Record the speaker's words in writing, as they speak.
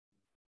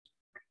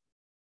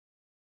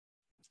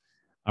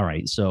All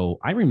right. So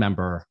I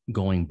remember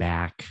going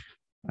back,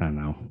 I don't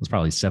know, it was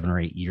probably 7 or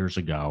 8 years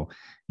ago,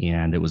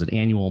 and it was an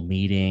annual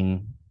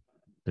meeting.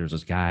 There's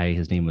this guy,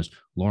 his name was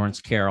Lawrence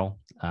Carroll,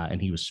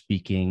 and he was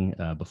speaking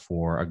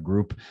before a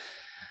group.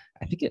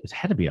 I think it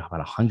had to be about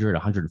 100,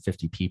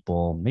 150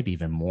 people, maybe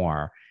even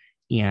more.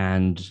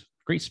 And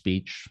great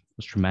speech,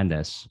 was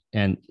tremendous.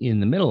 And in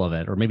the middle of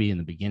it, or maybe in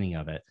the beginning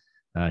of it,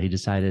 he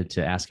decided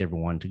to ask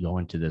everyone to go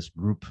into this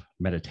group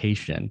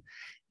meditation.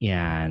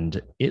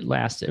 And it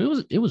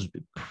was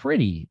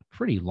pretty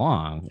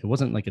long. It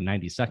wasn't like a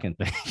 90-second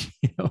thing.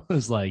 It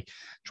was like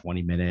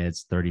 20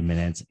 minutes, 30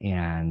 minutes,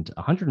 and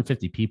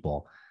 150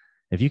 people.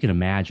 If you can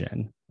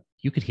imagine,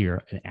 you could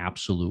hear an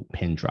absolute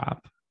pin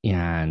drop,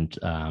 and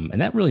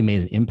that really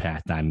made an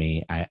impact on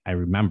me. I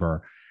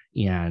remember,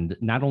 and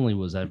not only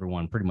was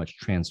everyone pretty much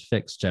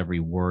transfixed to every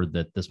word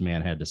that this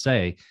man had to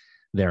say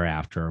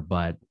thereafter,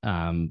 but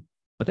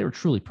they were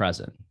truly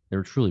present. They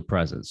were truly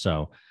present.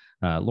 So,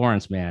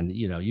 Lawrence, man,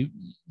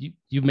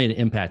 you've made an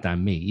impact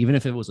on me, even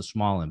if it was a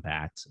small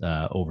impact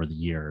over the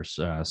years.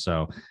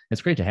 So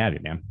it's great to have you,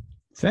 man.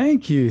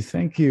 Thank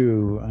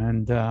you.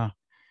 And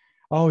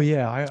oh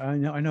yeah,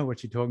 I know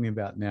what you're talking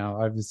about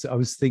now. I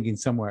was thinking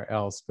somewhere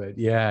else, but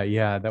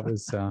yeah, that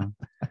was It's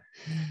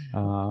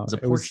a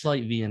it was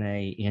Porchlight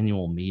VNA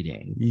annual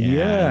meeting, and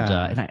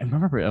yeah. I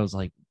remember I was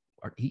like,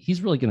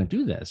 he's really going to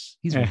do this.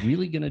 He's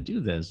really going to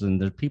do this.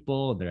 And there's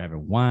people, they're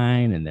having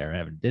wine and they're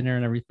having dinner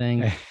and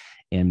everything.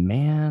 And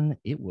man,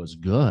 it was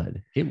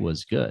good. It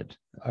was good.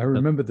 I The,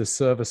 remember the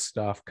service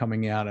staff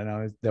coming out,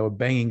 and they were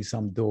banging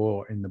some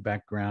door in the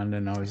background,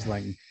 and I was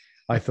like,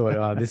 I thought,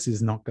 oh, this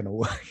is not going to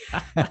work.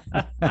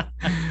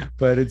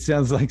 But it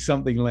sounds like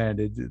something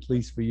landed, at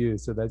least for you.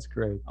 So that's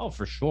great. Oh,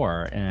 for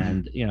sure.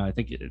 And, I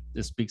think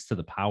it speaks to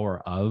the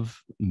power of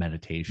Mm.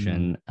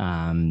 meditation,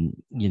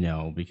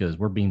 because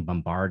we're being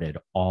bombarded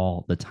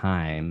all the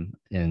time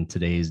in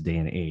today's day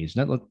and age.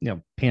 Not,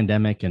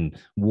 pandemic and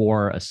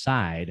war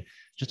aside,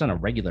 just on a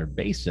regular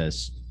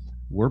basis,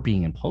 we're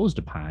being imposed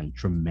upon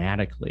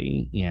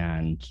dramatically.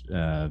 And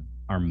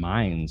our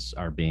minds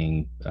are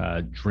being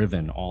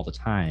driven all the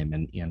time.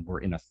 And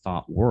we're in a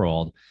thought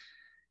world,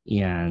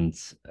 and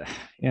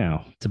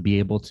to be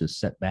able to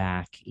sit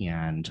back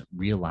and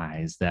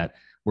realize that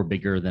we're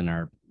bigger than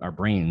our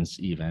brains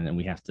even, and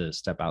we have to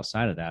step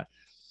outside of that.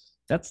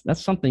 That's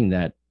something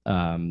that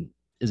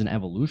is an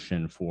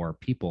evolution for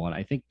people, and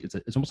I think it's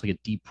almost like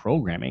a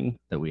deprogramming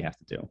that we have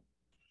to do.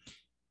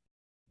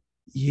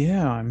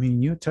 Yeah, I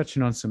mean, you're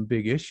touching on some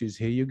big issues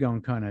here. You're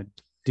going kind of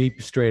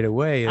deep straight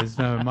away. There's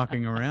no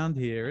mucking around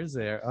here, is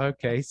there?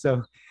 Okay,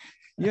 so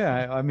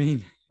yeah, I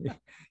mean,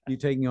 you're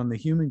taking on the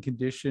human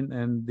condition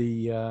and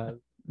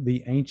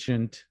the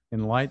ancient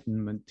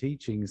Enlightenment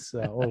teachings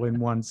all in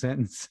one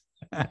sentence.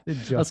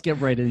 Let's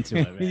get right into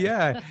it, man.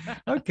 Yeah,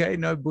 okay,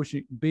 no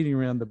beating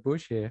around the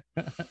bush here.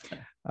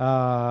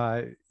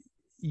 Uh,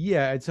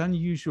 yeah, it's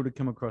unusual to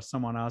come across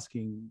someone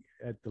asking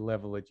at the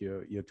level that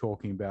you're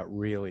talking about.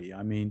 Really,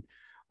 I mean,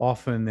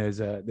 often there's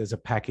a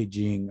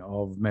packaging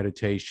of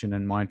meditation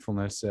and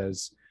mindfulness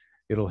as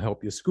it'll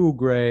help your school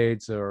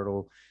grades or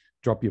it'll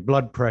drop your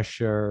blood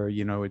pressure.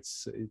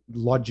 It's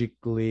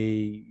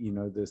logically,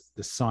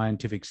 the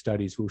scientific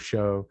studies will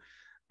show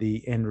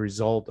the end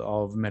result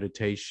of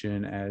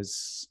meditation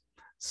as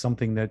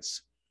something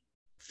that's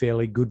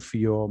fairly good for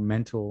your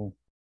mental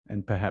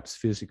and perhaps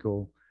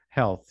physical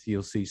health.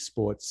 You'll see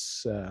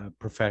sports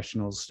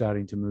professionals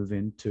starting to move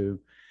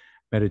into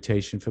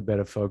meditation for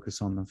better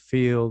focus on the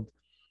field.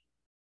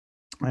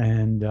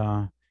 And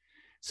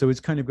so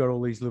it's kind of got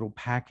all these little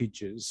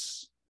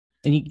packages.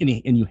 And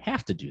you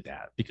have to do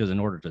that, because in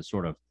order to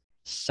sort of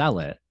sell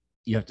it,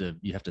 you have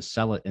to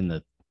sell it in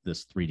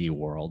this 3D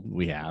world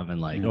we have, and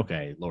like, Yeah.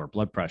 okay, lower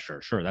blood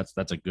pressure, sure,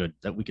 that's a good,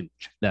 that we can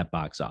check that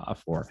box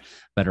off, or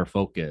better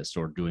focus,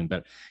 or doing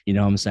better. You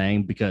know what I'm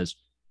saying? Because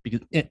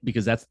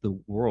that's the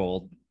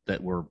world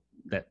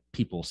that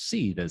people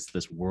see. There's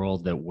this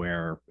world that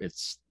where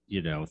it's,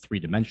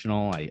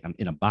 three-dimensional. I'm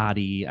in a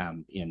body. I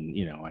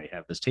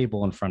have this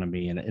table in front of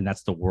me, and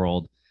that's the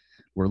world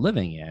we're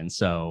living in.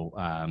 So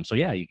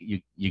yeah,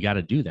 you got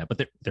to do that.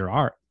 But there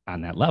are,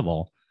 on that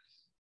level,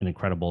 an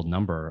incredible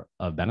number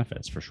of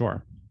benefits for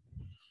sure.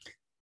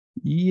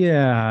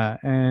 Yeah.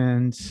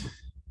 And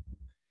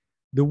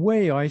the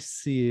way I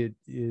see it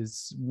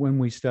is when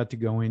we start to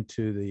go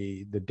into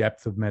the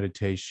depth of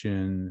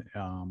meditation,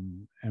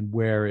 and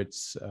where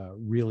it's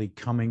really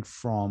coming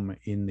from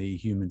in the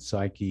human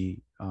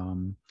psyche,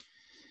 and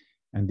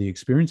the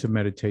experience of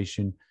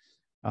meditation,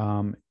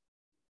 um,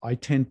 I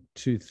tend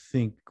to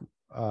think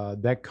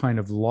that kind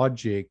of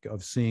logic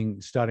of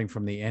starting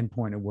from the end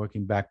point and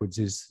working backwards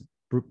is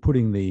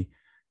putting the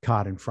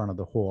cart in front of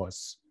the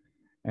horse.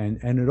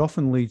 And it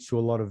often leads to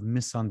a lot of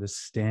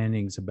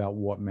misunderstandings about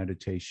what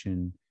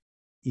meditation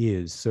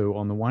is. So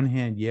on the one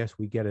hand, yes,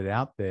 we get it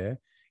out there,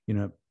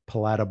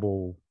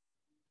 palatable,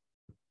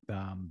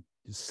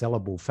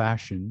 sellable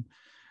fashion.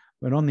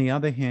 But on the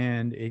other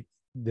hand,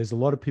 there's a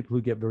lot of people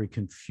who get very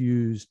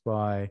confused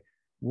by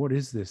what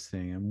is this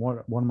thing and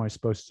what am I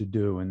supposed to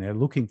do? And they're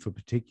looking for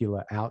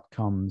particular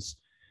outcomes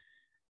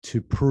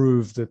to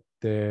prove that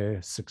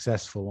they're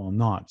successful or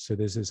not. So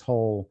there's this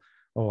whole,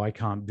 oh, I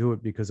can't do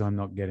it because I'm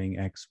not getting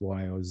X,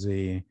 Y, or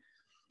Z.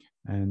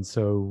 And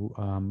so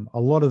a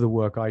lot of the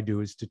work I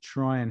do is to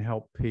try and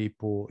help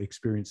people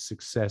experience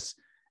success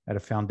at a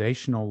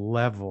foundational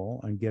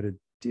level and get a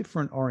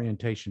different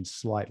orientation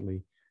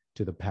slightly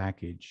to the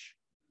package.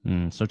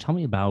 So tell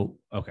me about,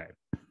 okay,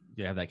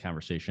 you have that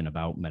conversation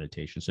about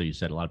meditation. So you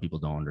said a lot of people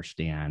don't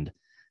understand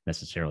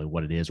necessarily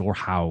what it is or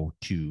how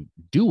to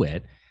do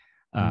it.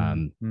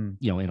 You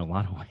know, in a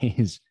lot of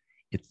ways,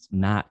 it's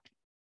not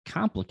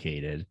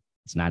complicated.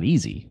 It's not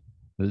easy.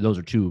 Those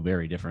are two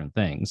very different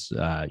things.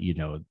 You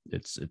know,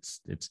 it's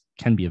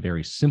can be a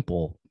very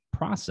simple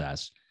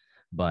process,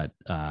 but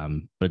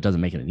it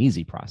doesn't make it an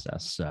easy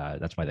process.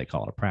 That's why they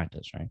call it a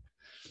practice, right?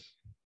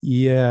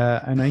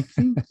 Yeah, and I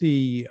think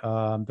the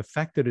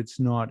fact that it's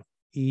not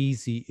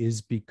easy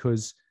is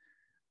because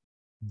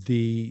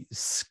the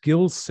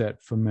skill set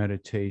for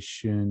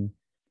meditation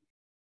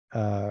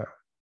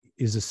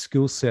is a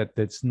skill set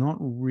that's not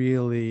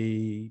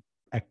really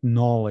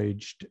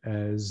acknowledged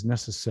as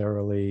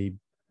necessarily,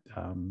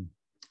 I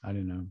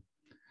don't know,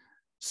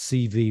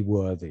 CV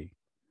worthy.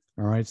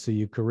 All right. So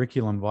your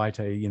curriculum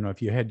vitae, you know,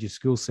 if you had your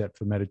skill set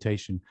for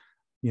meditation,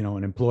 you know,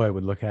 an employer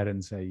would look at it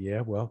and say,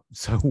 yeah, well,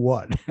 so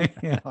what?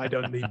 I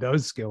don't need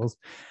those skills.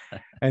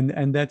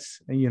 And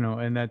that's, you know,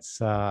 and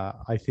that's,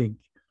 I think,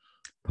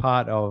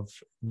 part of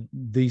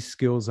these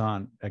skills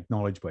aren't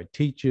acknowledged by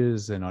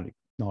teachers. They're not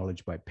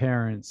acknowledged by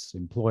parents,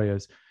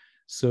 employers.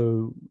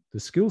 So the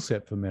skill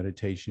set for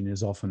meditation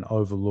is often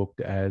overlooked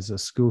as a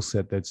skill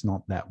set that's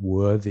not that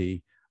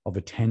worthy of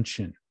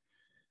attention.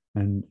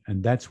 And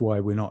that's why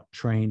we're not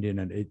trained in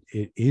it.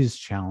 It is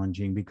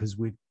challenging because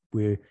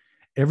we're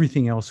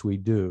everything else we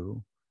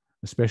do,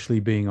 especially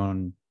being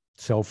on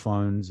cell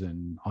phones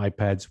and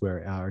iPads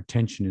where our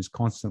attention is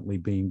constantly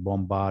being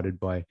bombarded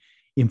by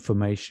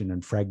information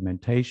and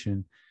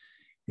fragmentation,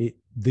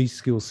 these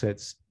skill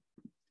sets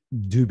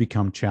do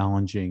become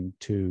challenging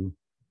to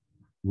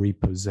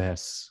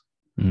repossess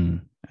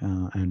and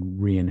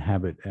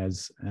re-inhabit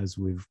as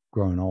we've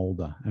grown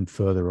older and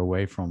further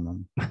away from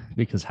them.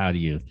 Because how do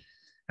you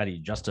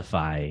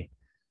justify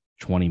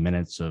 20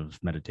 minutes of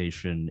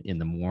meditation in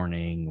the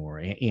morning or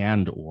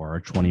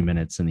 20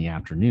 minutes in the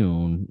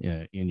afternoon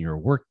in your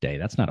workday?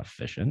 That's not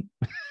efficient.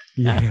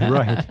 Yeah,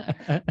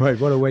 right. Right.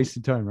 What a waste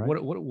of time,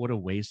 right? What a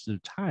waste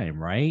of time,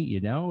 right? You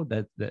know,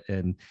 but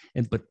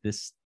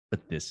this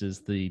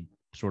is the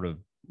sort of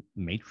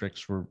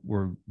matrix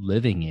we're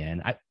living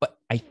in. But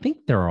I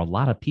think there are a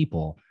lot of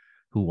people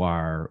who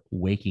are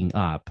waking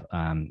up.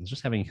 I was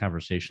just having a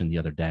conversation the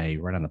other day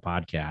right on the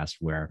podcast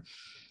where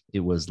it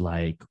was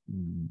like,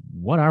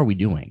 what are we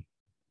doing?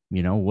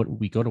 You know, what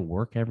we go to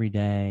work every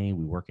day,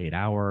 we work 8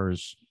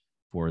 hours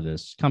for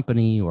this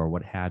company or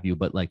what have you,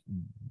 but like,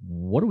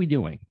 what are we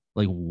doing?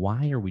 Like,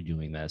 why are we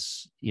doing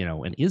this? You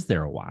know, and is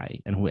there a why?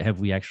 And have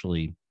we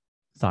actually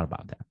thought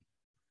about that?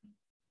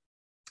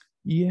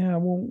 Yeah,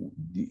 well,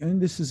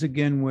 and this is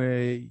again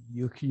where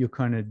you're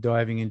kind of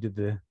diving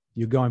into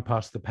you're going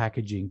past the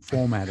packaging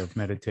format of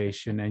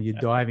meditation and you're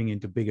diving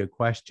into bigger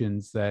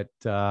questions that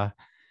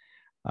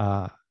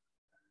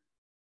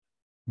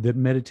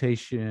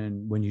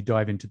meditation, when you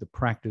dive into the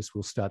practice,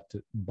 will start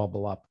to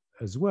bubble up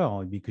as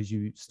well, because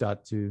you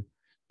start to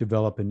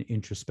develop an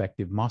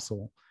introspective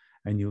muscle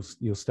and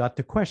you'll start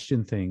to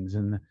question things,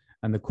 and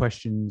the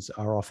questions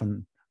are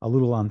often a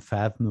little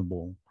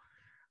unfathomable,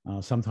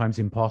 sometimes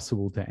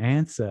impossible to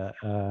answer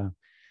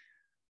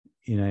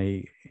in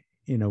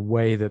a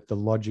way that the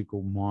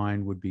logical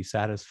mind would be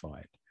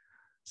satisfied.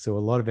 So a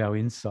lot of our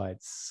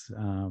insights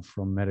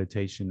from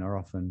meditation are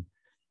often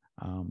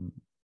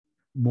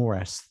more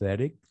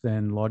aesthetic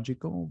than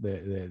logical.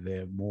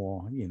 They're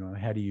more, you know,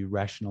 how do you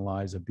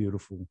rationalize a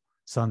beautiful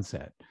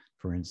sunset,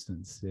 for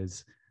instance?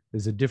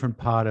 There's a different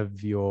part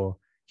of your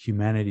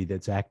humanity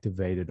that's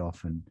activated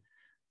often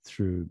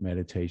through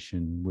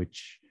meditation,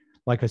 which,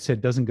 like I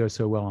said, doesn't go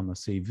so well on the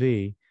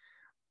CV,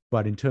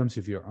 but in terms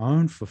of your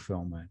own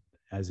fulfillment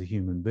as a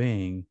human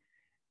being,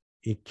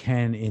 it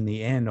can, in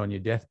the end, on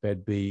your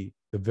deathbed, be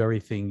the very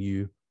thing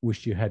you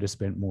wished you had to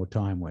spend more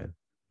time with.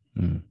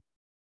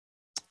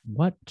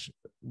 What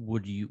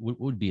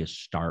would be a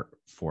start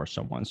for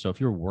someone? So if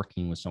you're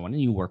working with someone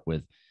and you work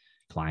with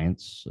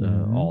clients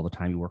all the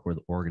time, you work with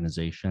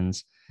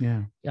organizations.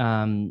 Yeah.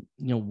 You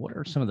know, what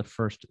are some of the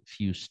first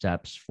few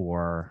steps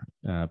for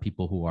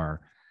people who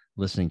are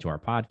listening to our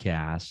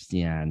podcast?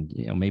 And,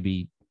 you know,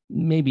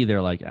 maybe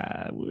they're like,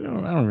 I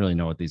don't really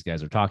know what these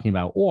guys are talking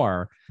about.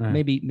 Or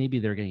maybe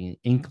they're getting an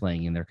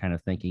inkling and they're kind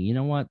of thinking, you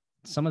know what,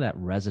 some of that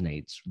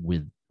resonates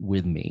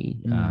with me.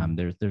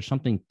 There's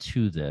something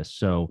to this.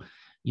 So,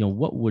 you know,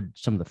 what would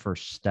some of the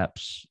first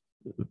steps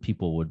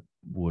people would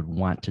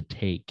want to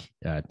take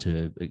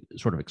to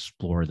sort of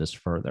explore this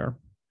further?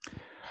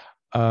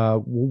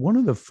 Well, one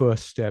of the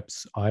first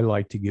steps I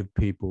like to give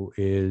people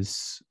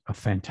is a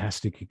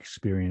fantastic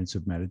experience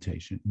of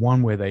meditation.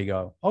 One where they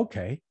go,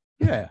 okay,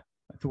 yeah,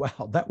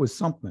 wow, that was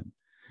something,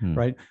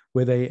 right?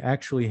 Where they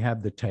actually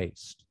have the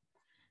taste.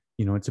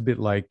 it's a bit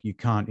like you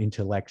can't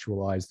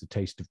intellectualize the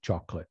taste of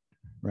chocolate,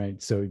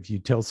 right? So if you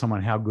tell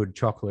someone how good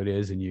chocolate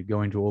is and you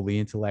go into all the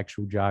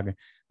intellectual jargon,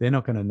 they're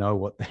not going to know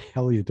what the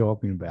hell you're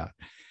talking about.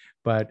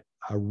 But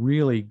a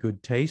really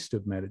good taste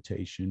of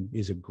meditation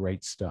is a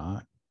great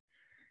start.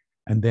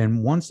 And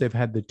then once they've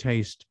had the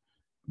taste,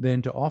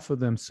 then to offer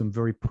them some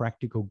very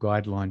practical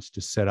guidelines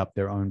to set up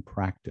their own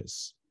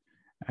practice.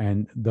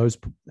 And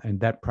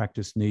that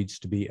practice needs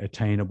to be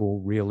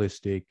attainable,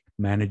 realistic,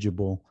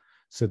 manageable,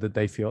 so that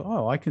they feel,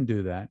 oh, I can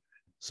do that.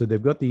 So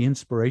they've got the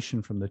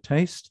inspiration from the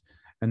taste,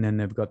 and then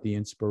they've got the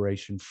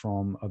inspiration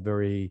from a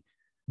very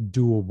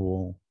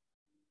doable,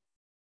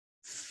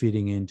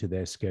 fitting into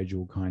their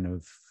schedule kind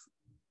of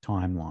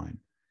timeline.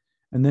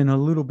 And then a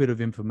little bit of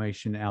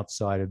information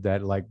outside of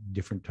that, like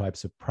different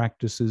types of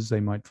practices they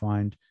might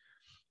find,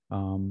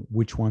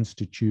 which ones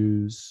to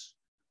choose,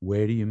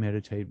 where do you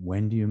meditate,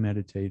 when do you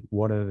meditate,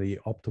 what are the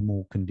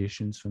optimal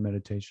conditions for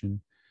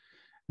meditation.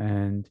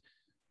 And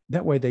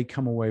that way they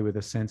come away with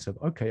a sense of,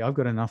 okay, I've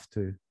got enough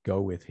to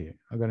go with here.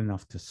 I've got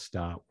enough to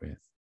start with.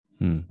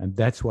 And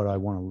that's what I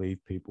want to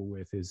leave people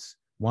with is,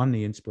 one,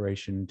 the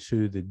inspiration,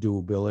 two, the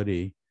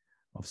doability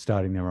of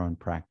starting their own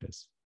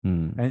practice.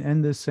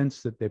 And the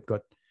sense that they've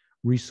got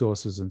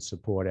resources and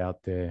support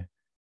out there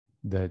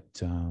that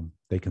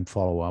they can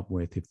follow up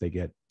with if they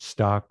get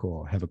stuck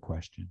or have a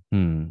question.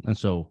 And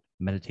so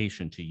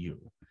meditation to you,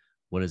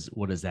 what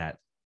does that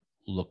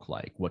look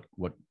like? What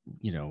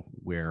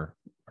where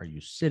are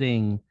you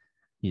sitting?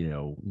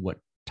 What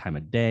time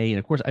of day? And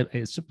of course,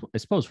 I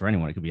suppose for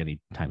anyone, it could be any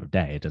time of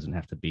day. It doesn't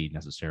have to be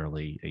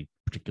necessarily a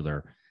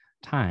particular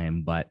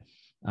time, but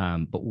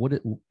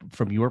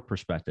from your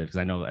perspective, because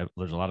I know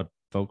there's a lot of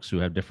folks who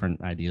have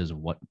different ideas of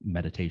what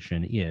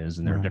meditation is,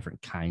 and there are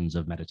different kinds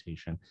of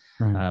meditation.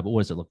 But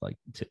what does it look like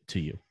to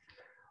you?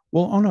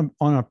 Well,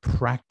 on a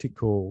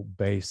practical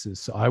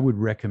basis, I would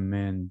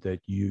recommend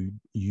that you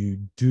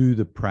do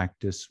the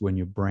practice when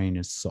your brain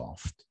is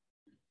soft.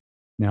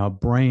 Now,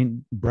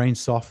 brain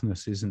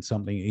softness isn't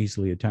something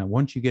easily attained.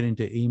 Once you get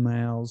into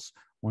emails,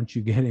 once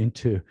you get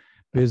into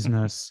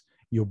business,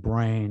 your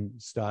brain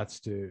starts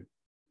to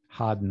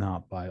harden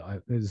up.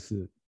 This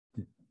is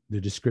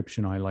the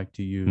description I like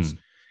to use.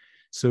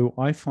 So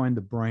I find the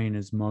brain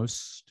is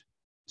most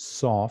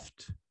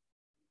soft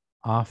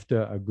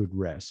after a good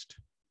rest.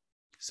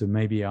 So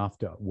maybe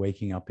after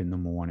waking up in the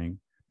morning,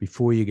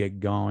 before you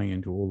get going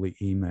into all the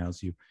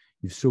emails,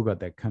 you've still got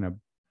that kind of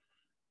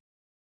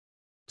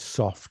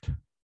soft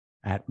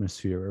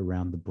atmosphere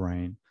around the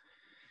brain.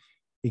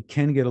 It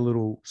can get a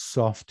little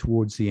soft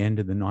towards the end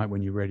of the night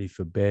when you're ready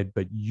for bed,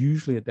 but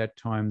usually at that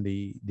time,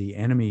 the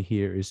enemy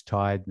here is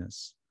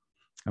tiredness,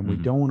 and we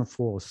don't want to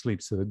fall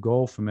asleep. So the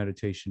goal for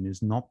meditation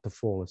is not to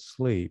fall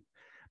asleep,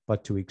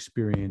 but to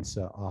experience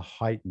a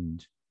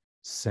heightened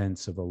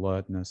sense of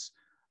alertness,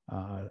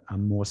 a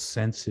more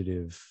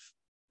sensitive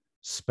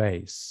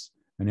space.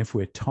 And if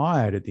we're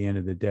tired at the end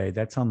of the day,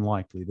 that's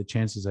unlikely. The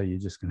chances are you're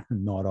just going to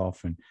nod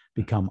off and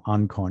become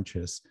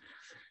unconscious.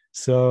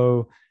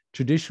 So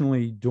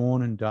traditionally,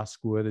 dawn and dusk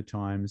were the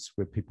times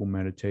where people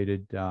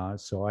meditated.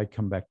 So I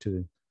come back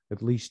to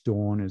at least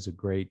dawn is a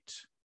great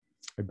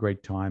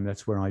time.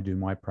 That's when I do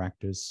my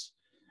practice.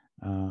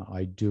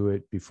 I do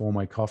it before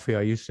my coffee.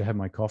 I used to have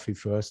my coffee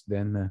first,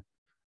 then the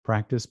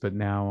practice, but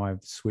now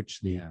I've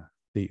switched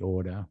the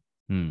order.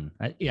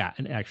 Yeah,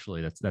 and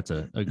actually, that's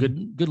a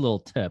good little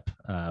tip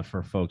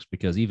for folks,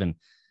 because even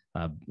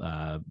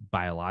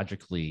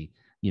biologically,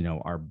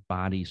 our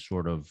body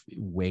sort of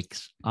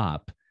wakes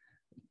up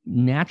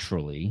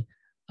naturally.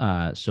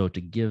 So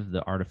to give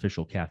the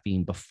artificial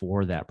caffeine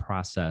before that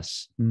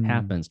process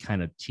happens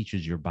kind of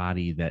teaches your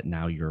body that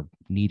now you're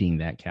needing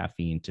that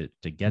caffeine to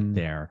get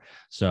there.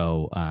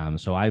 So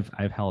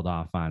I've held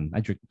off on,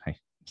 I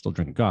still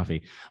drinking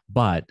coffee,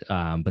 but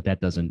that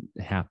doesn't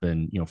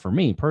happen, for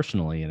me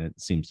personally, and it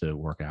seems to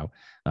work out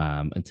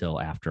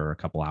until after a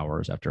couple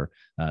hours after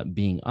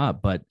being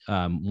up. But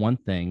one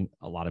thing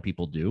a lot of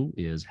people do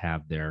is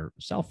have their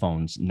cell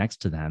phones next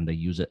to them. They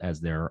use it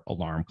as their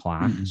alarm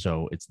clock.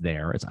 So it's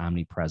there, it's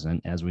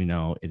omnipresent. As we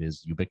know, it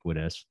is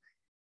ubiquitous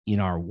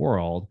in our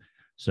world.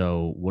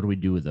 So what do we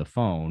do with the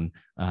phone?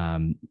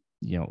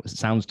 It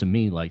sounds to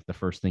me like the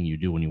first thing you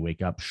do when you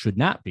wake up should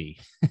not be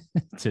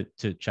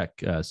to check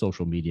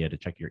social media, to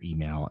check your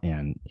email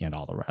and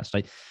all the rest.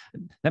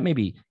 That may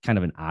be kind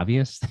of an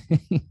obvious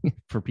thing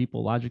for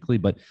people logically,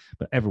 but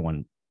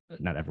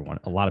not everyone,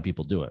 a lot of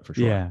people do it for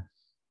sure.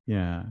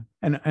 Yeah.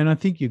 And I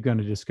think you're going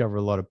to discover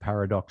a lot of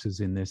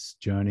paradoxes in this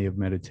journey of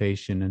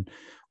meditation. And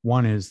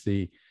one is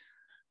the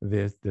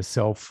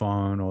cell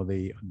phone or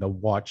the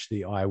watch,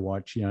 the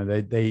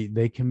iWatch.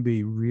 They can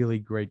be really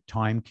great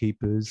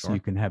timekeepers. Sure.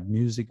 You can have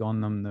music on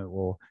them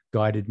or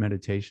guided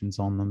meditations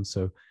on them.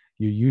 So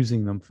you're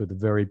using them for the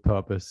very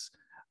purpose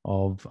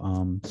of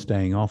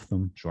staying off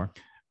them. Sure.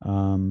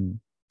 And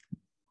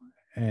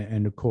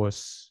of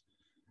course,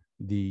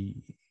 the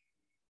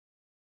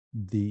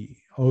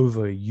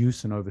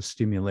overuse and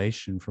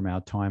overstimulation from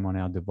our time on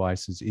our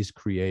devices is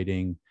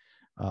creating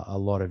a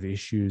lot of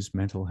issues,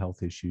 mental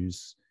health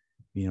issues.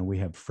 We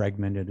have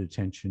fragmented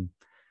attention.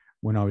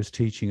 when I was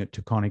teaching at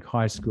Taconic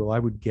High School, I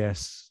would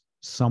guess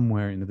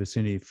somewhere in the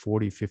vicinity of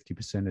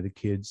 40-50% of the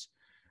kids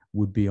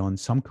would be on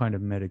some kind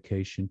of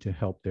medication to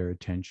help their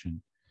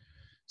attention.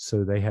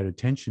 So they had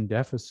attention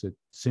deficit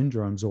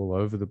syndromes all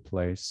over the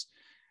place,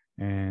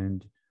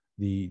 and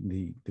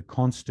the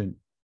constant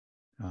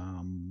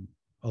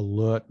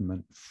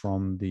alertment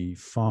from the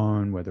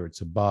phone, whether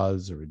it's a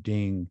buzz or a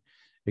ding,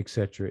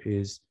 etc.,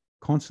 is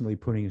constantly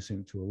putting us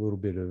into a little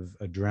bit of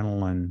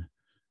adrenaline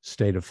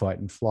state of fight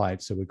and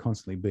flight. So we're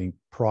constantly being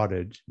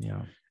prodded.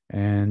 Yeah.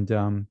 And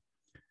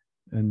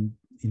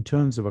in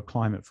terms of a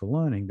climate for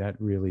learning, that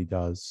really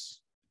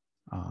does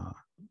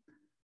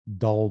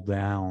dull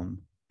down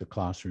the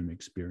classroom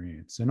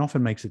experience and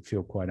often makes it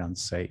feel quite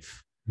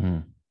unsafe.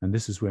 Mm. And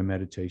this is where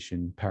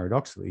meditation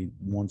paradoxically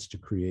wants to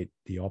create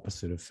the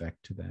opposite effect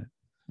to that.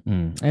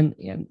 Mm. And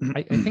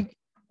I think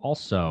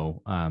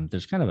also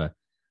there's kind of a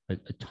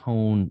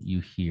tone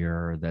you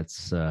hear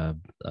that's a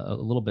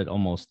little bit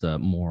almost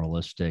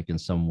moralistic in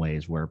some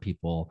ways, where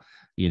people,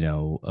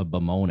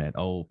 bemoan it.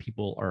 Oh,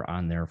 people are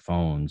on their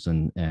phones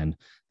and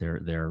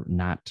they're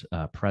not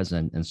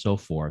present and so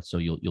forth. So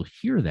you'll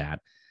hear that,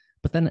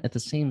 but then at the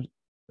same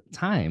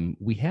time,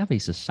 we have a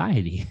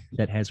society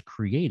that has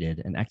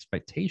created an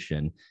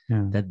expectation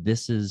that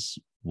this is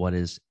what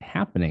is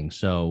happening.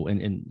 So,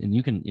 and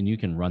you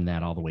can run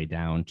that all the way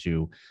down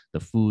to the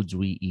foods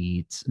we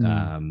eat,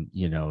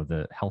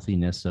 the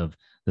healthiness of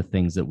the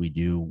things that we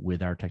do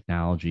with our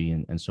technology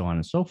and so on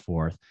and so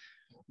forth.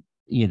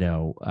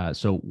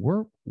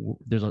 So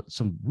there's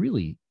some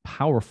really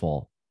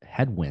powerful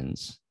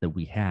headwinds that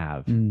we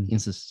have in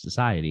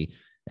society,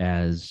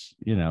 as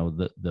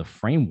the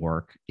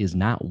framework is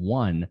not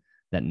one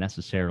that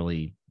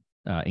necessarily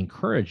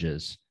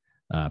encourages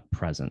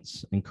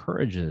presence,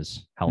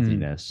 encourages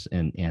healthiness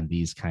and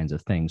these kinds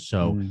of things.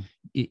 So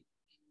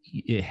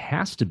it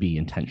has to be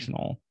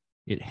intentional.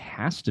 It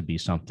has to be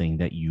something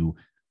that you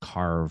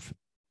carve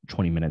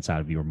 20 minutes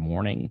out of your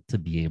morning to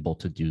be able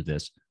to do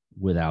this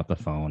without the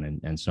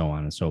phone and so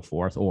on and so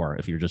forth. Or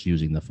if you're just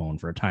using the phone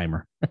for a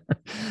timer,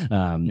 with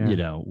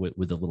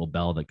the little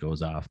bell that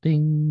goes off,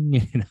 ding,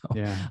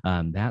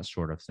 that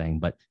sort of thing.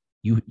 But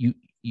you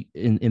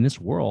in this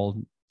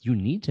world, you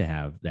need to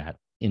have that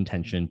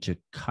intention to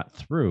cut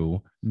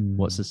through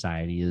what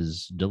society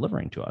is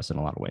delivering to us in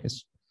a lot of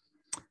ways.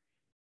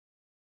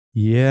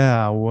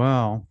 Yeah,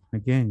 well,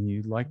 again,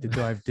 you like to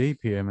dive deep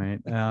here,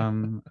 mate.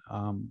 And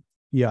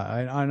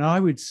I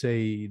would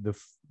say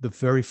the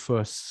very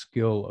first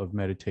skill of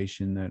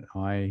meditation that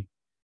I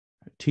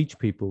teach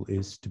people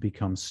is to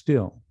become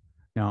still.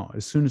 Now,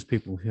 as soon as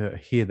people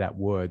hear that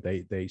word,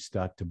 they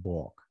start to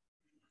balk.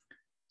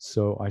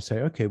 So I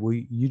say, okay, well,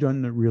 you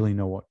don't really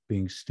know what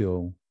being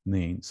still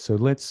means. So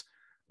let's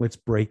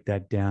break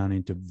that down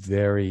into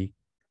very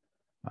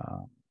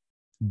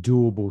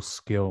doable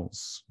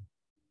skills,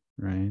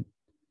 right?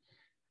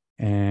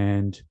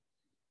 And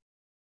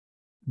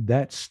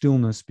that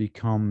stillness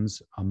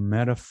becomes a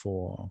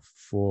metaphor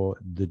for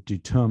the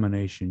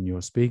determination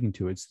you're speaking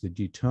to. It's the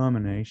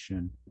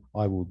determination,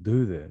 I will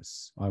do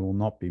this. I will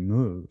not be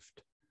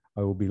moved.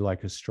 I will be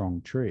like a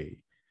strong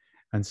tree.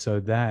 And so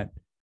that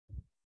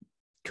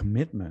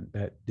commitment,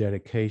 that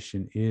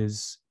dedication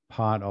is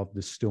part of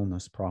the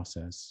stillness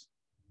process,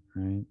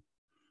 right?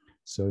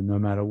 So no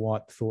matter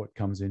what thought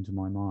comes into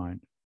my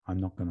mind, I'm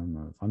not going to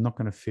move. I'm not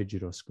going to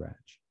fidget or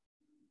scratch.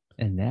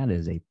 And that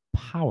is a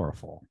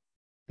powerful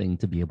thing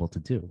to be able to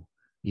do.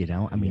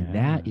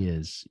 That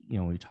is,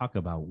 we talk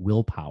about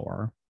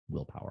willpower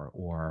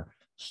or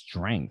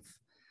strength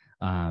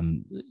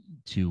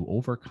to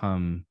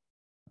overcome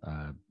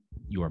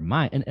your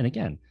mind. And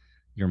again,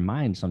 your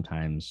mind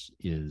sometimes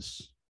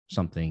is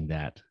something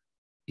that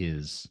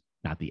is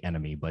not the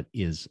enemy, but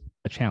is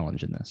a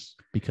challenge in this,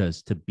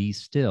 because to be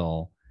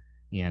still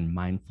and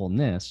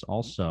mindfulness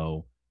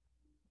also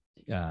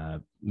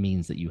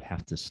means that you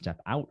have to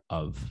step out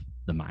of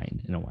the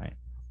mind in a way.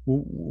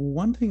 Well,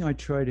 one thing I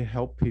try to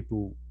help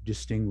people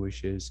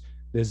distinguish is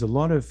there's a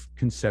lot of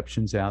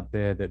conceptions out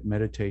there that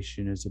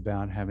meditation is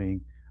about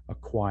having a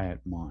quiet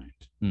mind.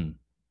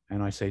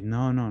 And I say,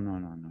 no.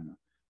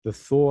 The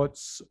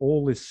thoughts,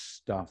 all this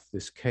stuff,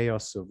 this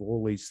chaos of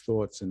all these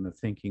thoughts and the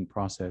thinking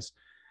process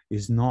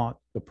is not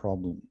the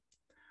problem.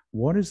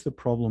 What is the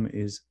problem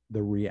is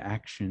the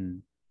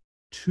reaction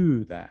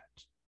to that.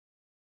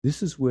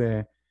 This is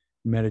where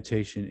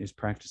meditation is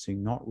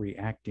practicing not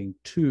reacting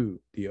to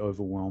the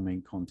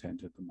overwhelming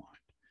content of the mind.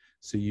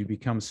 So you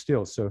become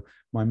still. So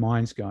my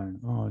mind's going,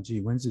 oh,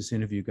 gee, when's this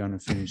interview going to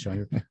finish?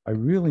 I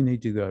really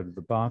need to go to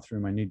the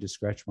bathroom. I need to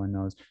scratch my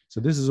nose. So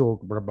this is all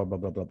blah, blah, blah,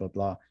 blah, blah, blah,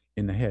 blah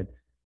in the head.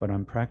 But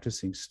I'm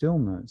practicing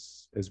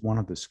stillness as one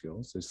of the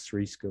skills. There's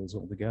 3 skills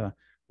altogether.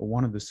 But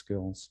one of the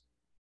skills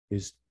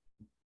is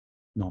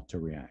not to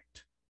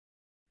react.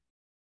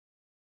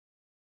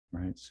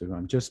 Right? So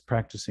I'm just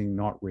practicing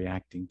not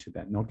reacting to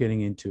that, not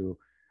getting into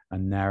a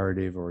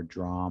narrative or a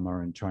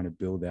drama and trying to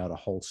build out a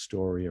whole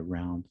story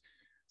around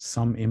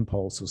some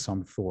impulse or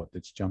some thought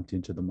that's jumped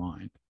into the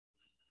mind.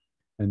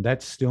 And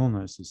that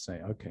stillness is say,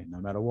 okay, no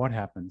matter what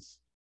happens,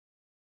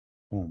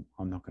 boom,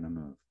 I'm not going to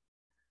move.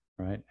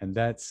 right? And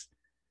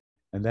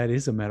that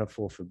is a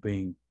metaphor for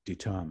being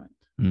determined,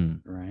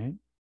 right?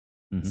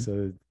 Mm-hmm.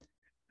 So,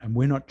 and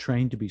we're not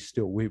trained to be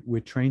still. We're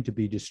trained to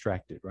be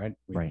distracted, right?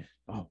 Right.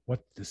 Oh,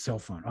 what, the cell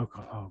phone? Oh,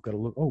 God, I've got to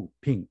look. Oh,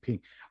 ping,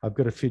 ping. I've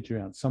got to fidget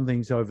around.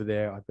 Something's over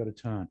there. I've got to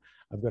turn.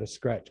 I've got to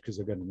scratch because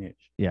I've got an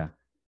itch. Yeah.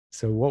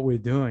 So what we're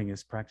doing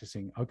is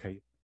practicing. Okay,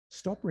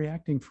 stop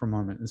reacting for a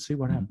moment and see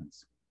what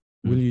happens.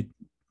 Will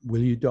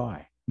you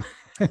die?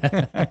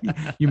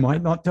 You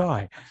might not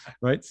die,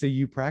 right? So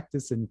you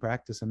practice and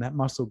practice, and that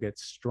muscle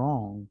gets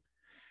strong,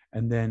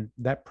 and then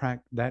that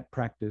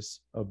practice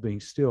of being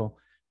still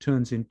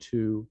turns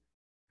into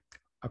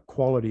a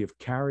quality of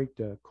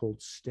character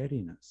called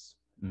steadiness.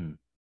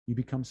 You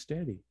become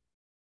steady.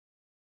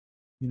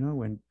 You know,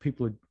 when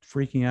people are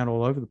freaking out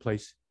all over the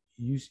place,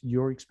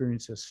 your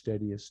experience a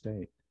steadier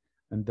state,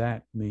 and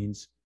that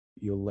means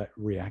you're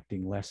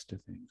reacting less to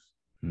things,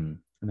 and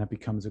that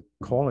becomes a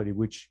quality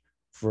which,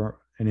 for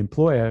an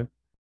employer,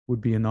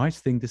 would be a nice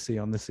thing to see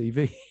on the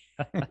CV.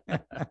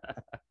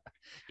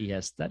 He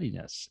has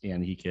steadiness,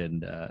 and he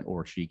can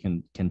or she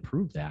can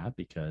prove that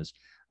because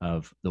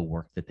of the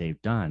work that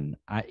they've done.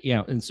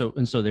 And so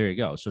there you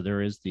go. So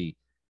there is the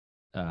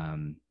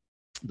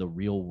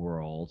real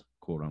world,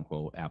 quote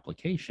unquote,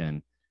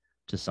 application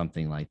to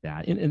something like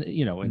that.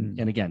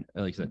 And again,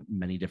 like I said,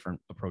 many different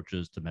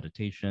approaches to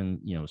meditation.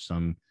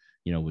 Some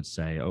would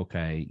say,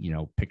 okay,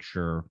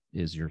 picture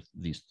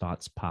these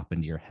thoughts pop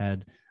into your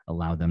head,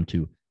 allow them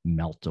to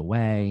melt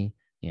away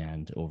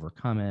and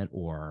overcome it,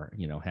 or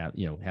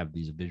have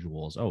these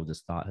visuals. Oh,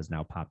 this thought has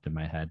now popped in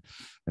my head,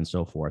 and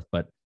so forth.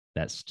 But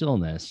that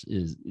stillness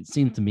it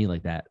seems to me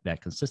like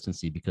that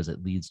consistency, because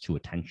it leads to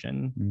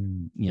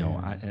attention.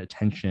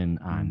 Attention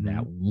on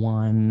that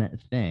one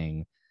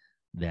thing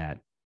that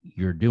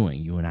you're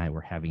doing. You and I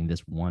were having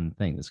this one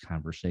thing, this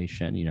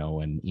conversation,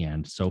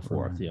 and so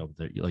forth.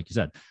 Like you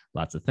said,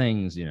 lots of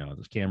things.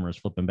 There's cameras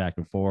flipping back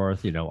and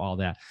forth. All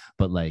that.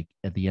 But like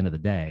at the end of the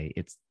day,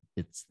 it's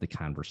the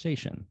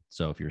conversation.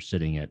 So if you're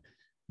sitting at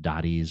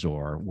Dottie's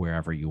or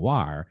wherever you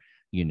are,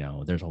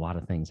 there's a lot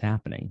of things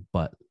happening,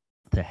 but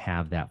to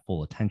have that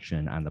full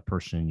attention on the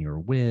person you're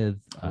with,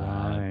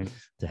 Right.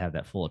 to have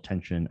that full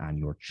attention on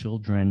your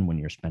children when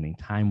you're spending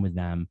time with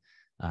them,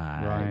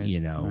 or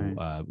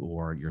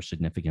your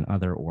significant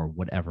other, or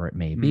whatever it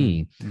may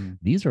be.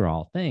 These are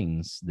all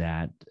things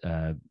that,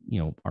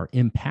 are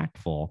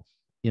impactful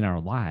in our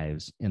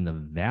lives, in the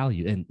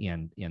value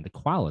and the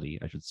quality,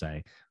 I should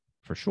say,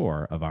 for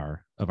sure, of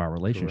our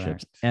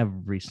relationships. Correct.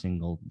 Every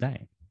single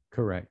day.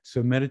 Correct.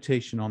 So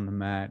meditation on the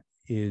mat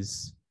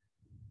is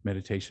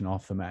meditation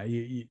off the mat.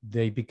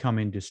 They become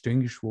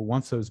indistinguishable.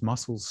 Once those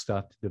muscles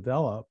start to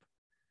develop,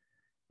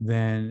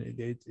 then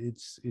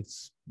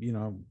it's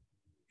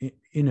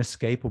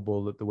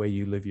inescapable that the way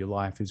you live your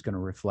life is going to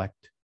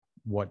reflect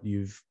what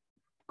you've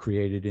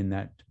created in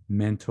that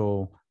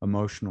mental,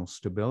 emotional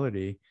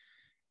stability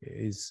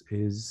is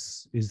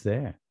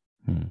there.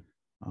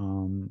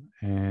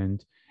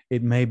 And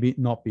it may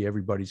not be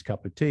everybody's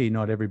cup of tea.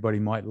 Not everybody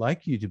might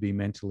like you to be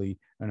mentally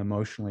and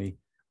emotionally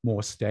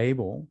more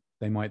stable.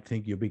 They might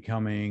think you're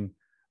becoming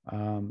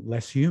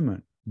less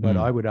human. But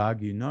I would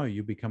argue, no,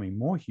 you're becoming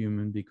more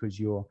human, because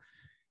you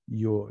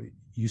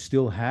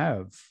still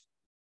have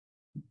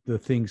the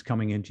things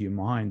coming into your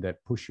mind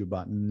that push your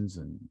buttons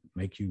and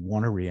make you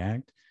want to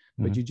react,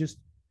 but you're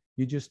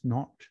just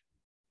not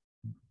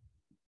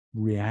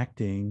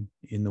reacting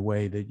in the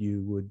way that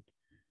you would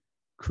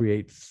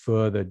create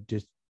further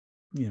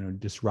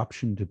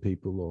disruption to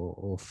people,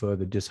 or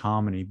further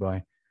disharmony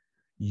by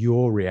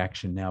your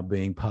reaction now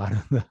being part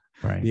of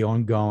the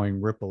ongoing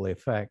ripple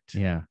effect.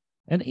 Yeah.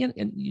 And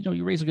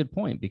you raise a good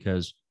point,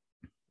 because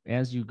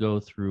as you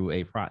go through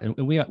a process,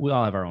 and we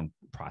all have our own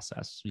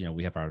process.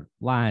 We have our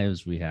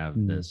lives, we have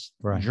this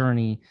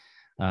journey.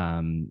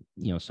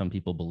 Some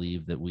people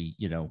believe that we,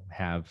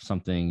 have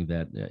something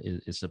that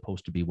is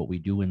supposed to be what we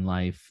do in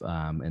life,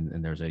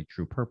 and there's a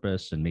true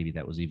purpose, and maybe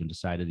that was even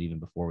decided even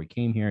before we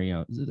came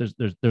here.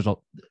 There's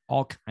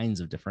all kinds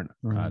of different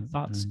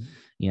thoughts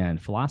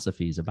and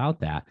philosophies about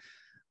that.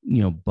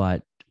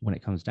 But when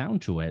it comes down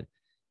to it,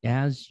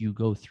 as you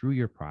go through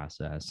your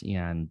process,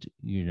 and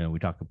we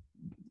talk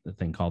a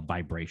thing called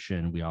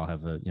vibration. We all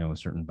have a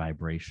certain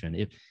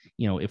vibration.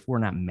 If we're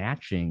not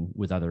matching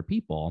with other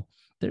people,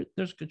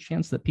 there's a good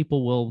chance that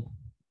people will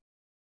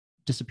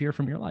disappear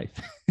from your life,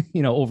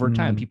 over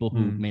time. People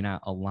who may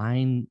not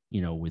align,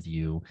 with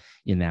you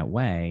in that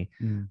way.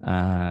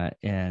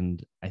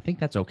 And I think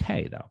that's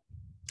okay, though.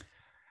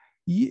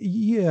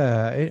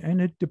 Yeah,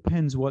 and it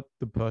depends what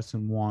the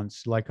person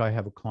wants. Like, I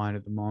have a client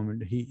at the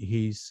moment.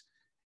 He's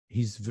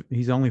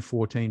only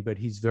 14, but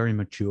he's very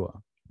mature.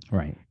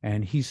 Right.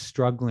 And he's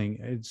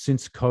struggling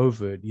since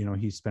COVID.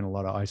 He's spent a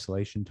lot of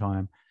isolation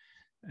time.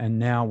 And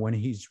now when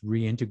he's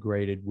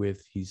reintegrated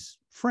with his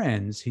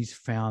friends, he's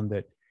found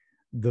that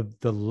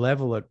the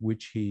level at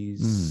which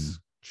he's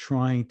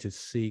trying to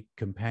seek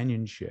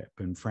companionship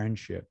and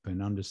friendship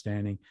and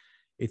understanding,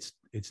 it's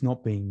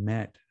not being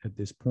met at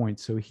this point.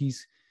 So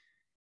he's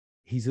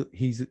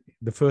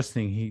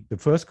the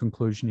first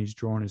conclusion he's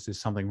drawn is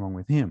there's something wrong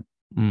with him.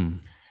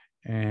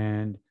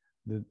 And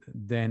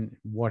then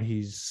what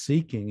he's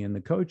seeking in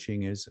the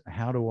coaching is,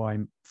 how do I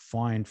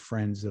find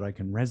friends that I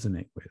can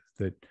resonate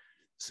with?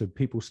 So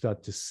people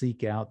start to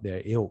seek out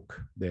their ilk,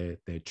 their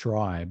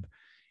tribe,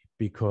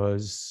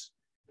 because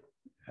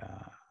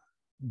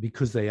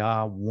they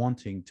are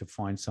wanting to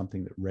find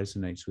something that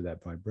resonates with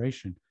that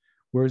vibration.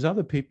 Whereas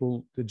other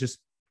people,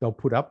 they'll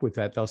put up with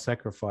that, they'll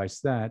sacrifice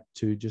that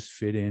to just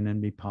fit in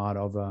and be part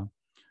of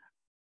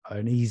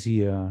an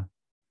easier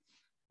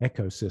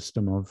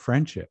ecosystem of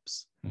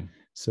friendships.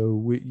 So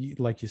we,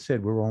 like you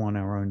said, we're all on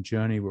our own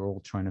journey. We're all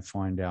trying to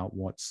find out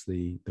what's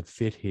the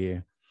fit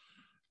here.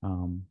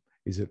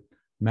 Is it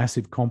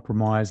massive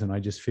compromise and I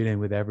just fit in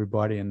with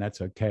everybody and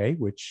that's okay,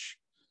 which,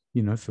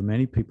 for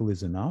many people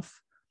is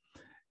enough.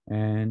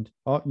 And,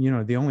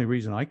 the only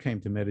reason I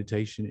came to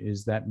meditation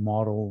is that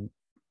model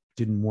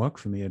didn't work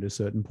for me at a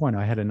certain point.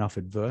 I had enough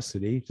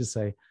adversity to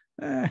say,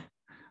 I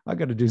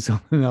got to do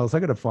something else. I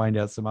got to find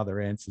out some other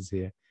answers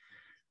here.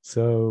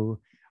 So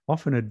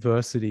often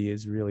adversity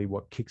is really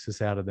what kicks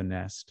us out of the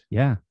nest.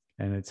 Yeah.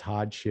 And it's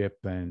hardship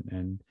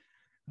and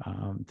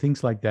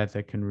things like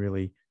that can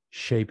really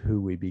shape who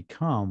we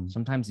become.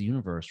 Sometimes the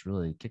universe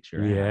really kicks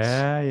your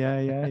ass.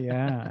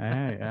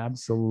 Yeah.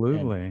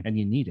 Absolutely. And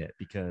you need it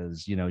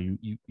because,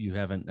 you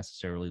haven't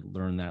necessarily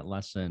learned that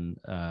lesson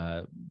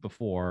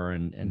before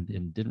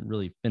and didn't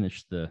really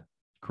finish the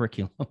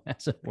curriculum,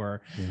 as it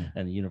were. Yeah.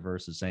 And the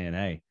universe is saying,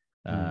 hey,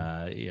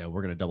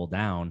 we're going to double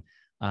down.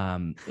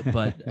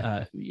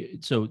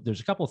 So there's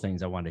a couple of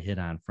things I wanted to hit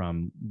on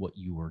from what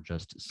you were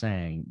just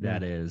saying.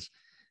 That is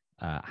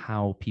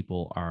how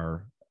people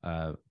are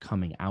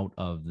coming out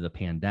of the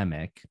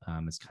pandemic.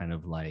 It's kind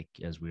of like,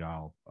 as we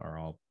all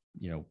are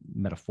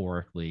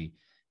metaphorically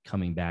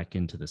coming back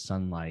into the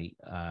sunlight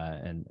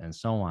and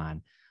so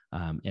on,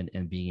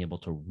 and being able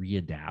to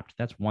readapt.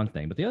 That's one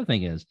thing. But the other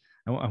thing is,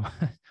 I want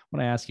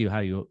to ask you how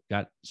you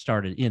got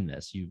started in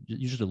this. You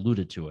just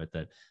alluded to it,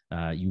 that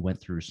you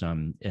went through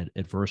some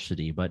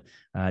adversity, but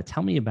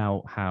tell me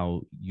about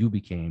how you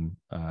became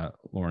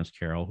Lawrence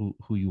Carroll,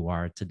 who you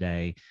are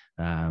today.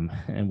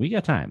 And we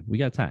got time. You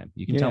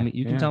can tell me.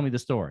 You can tell me the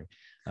story.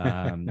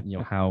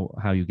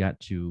 How you got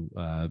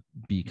to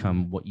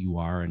become what you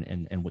are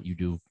and what you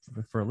do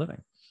for a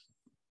living.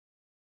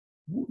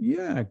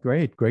 Yeah,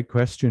 great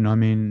question. I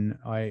mean,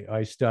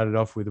 I started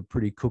off with a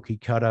pretty cookie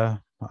cutter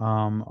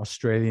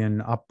Australian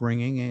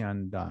upbringing,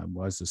 and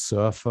was a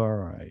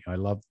surfer. I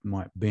loved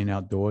being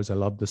outdoors. I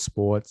loved the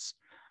sports.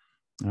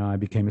 I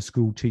became a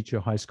school teacher,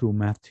 high school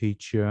math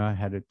teacher. I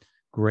had a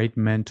great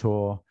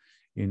mentor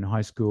in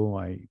high school.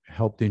 I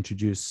helped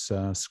introduce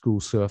school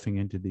surfing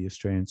into the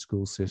Australian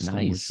school system.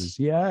 Nice. Which is,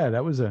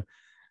 that was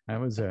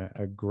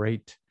a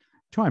great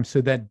time. So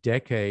that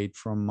decade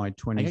from my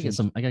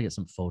 20s, I gotta get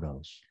some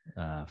photos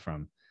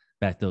from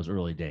back those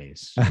early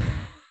days.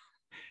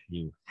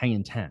 You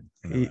hanging 10.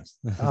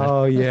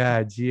 Oh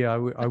yeah, gee, I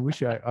wish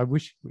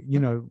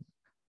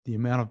the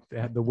amount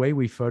of the way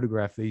we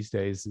photograph these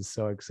days is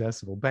so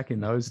accessible. Back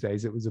in those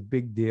days, it was a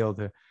big deal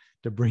to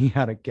bring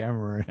out a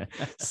camera and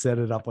set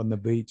it up on the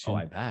beach.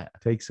 I bet.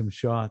 Take some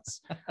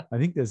shots. I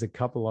think there's a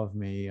couple of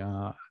me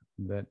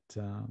that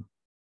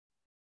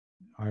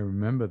I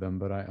remember them,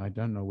 but I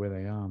don't know where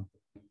they are.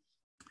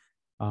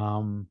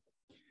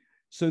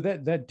 So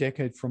that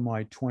decade from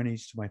my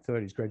 20s to my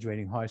 30s,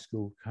 graduating high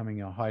school,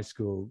 becoming a high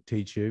school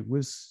teacher, it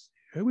was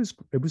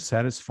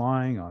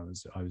satisfying. I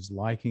was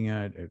liking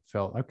it. It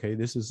felt okay.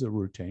 This is a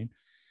routine.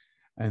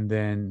 And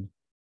then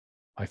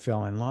I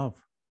fell in love.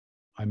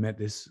 I met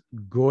this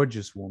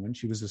gorgeous woman.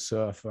 She was a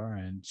surfer,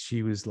 and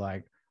she was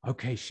like,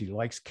 okay, she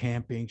likes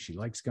camping. She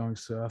likes going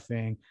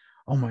surfing.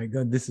 Oh my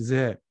God, this is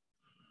it.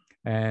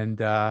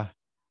 And I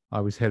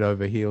was head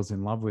over heels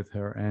in love with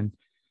her. And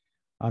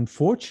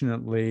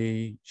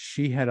unfortunately,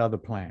 she had other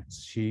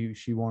plans. She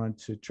wanted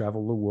to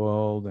travel the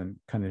world and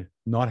kind of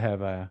not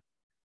have a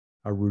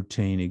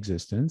routine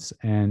existence.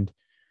 And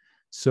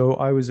so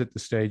I was at the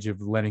stage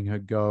of letting her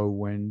go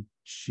when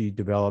she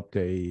developed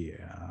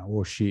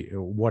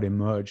what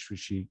emerged was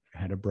she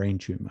had a brain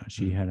tumor.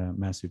 She had a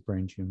massive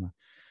brain tumor,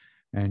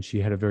 and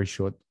she had a very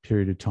short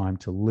period of time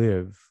to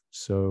live.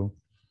 So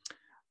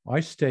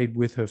I stayed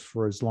with her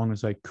for as long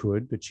as I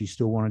could, but she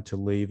still wanted to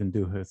leave and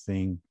do her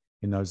thing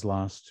in those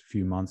last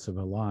few months of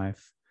her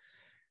life.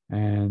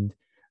 And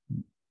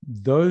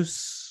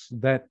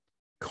that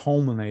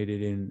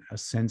culminated in a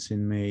sense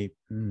in me,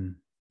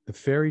 the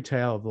fairy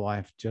tale of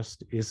life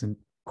just isn't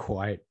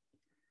quite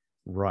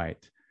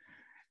right.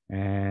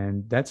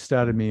 And that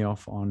started me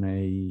off on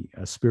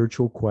a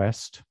spiritual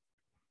quest.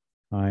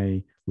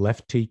 I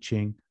left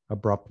teaching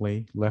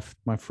abruptly, left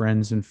my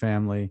friends and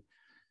family,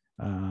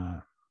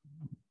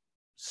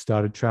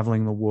 started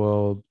traveling the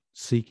world,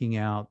 seeking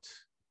out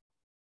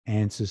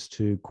answers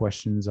to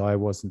questions I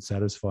wasn't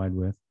satisfied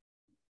with.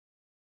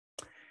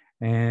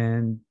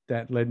 And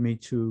that led me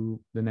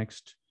to the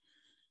next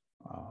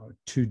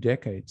 2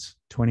 decades,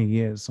 20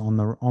 years on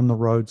the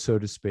road, so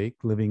to speak,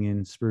 living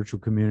in spiritual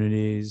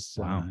communities,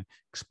 wow.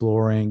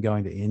 Exploring,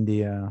 going to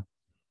India,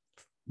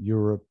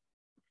 Europe,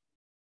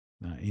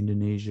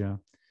 Indonesia.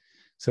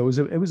 So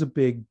it was a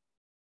big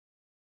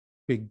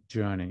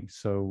journey.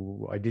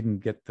 So I didn't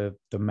get the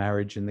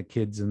marriage and the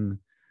kids and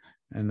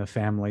the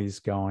families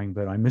going,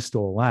 but I missed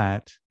all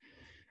that.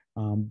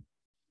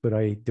 But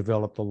I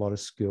developed a lot of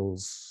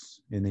skills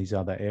in these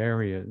other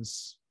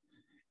areas.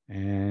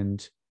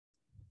 And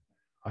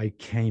I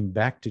came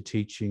back to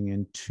teaching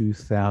in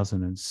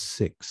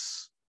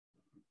 2006.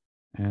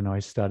 And I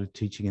started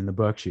teaching in the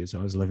Berkshires. I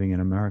was living in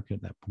America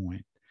at that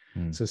point.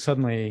 So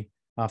suddenly,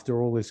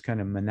 after all this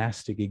kind of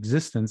monastic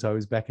existence, I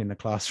was back in the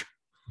classroom.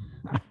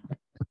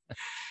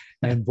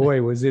 And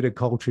boy, was it a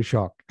culture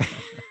shock.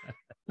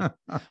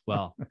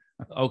 Well,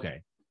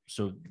 okay.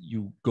 So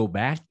you go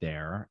back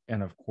there,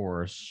 and of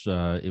course,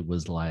 it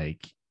was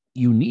like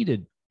you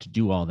needed to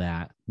do all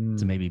that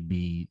to maybe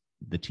be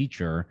the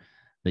teacher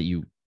that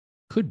you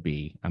could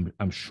be,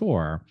 I'm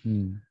sure.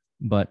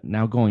 But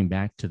now going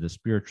back to the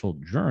spiritual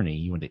journey,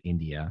 you went to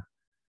India.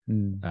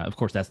 Of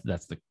course, that's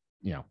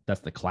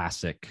the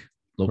classic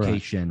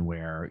location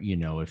where,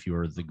 if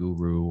you're the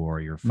guru or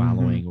you're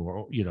following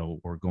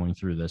or going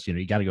through this,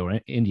 you got to go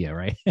to India,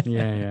 right?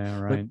 Yeah,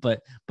 right.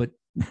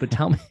 But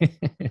tell me,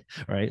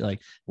 right?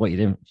 Like, what,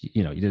 you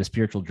did a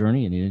spiritual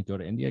journey and you didn't go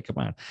to India? Come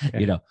on,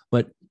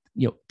 but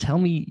tell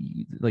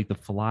me, like, the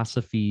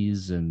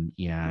philosophies and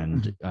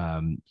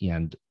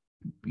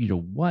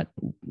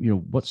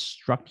what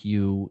struck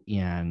you,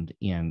 and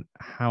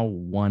how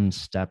one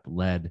step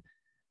led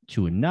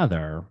to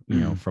another,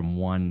 from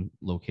one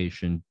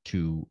location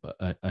to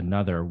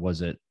another.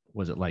 Was it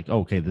like,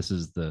 okay, this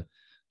is the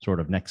sort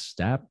of next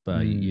step?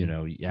 After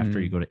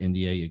you go to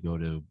India, you go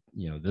to,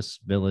 this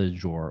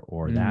village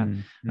or that.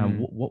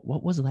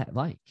 What was that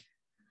like?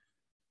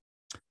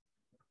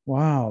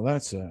 Wow,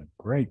 that's a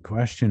great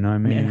question. I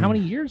mean, and how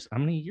many years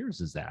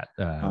is that?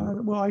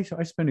 Well, I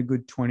spent a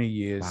good 20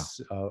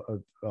 years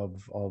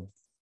of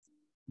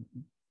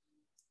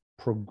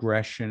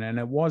progression, and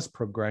it was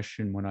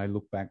progression when I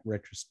look back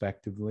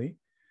retrospectively.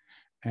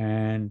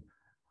 And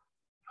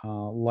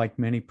like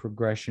many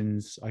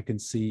progressions, I can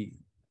see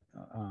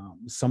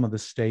some of the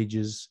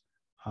stages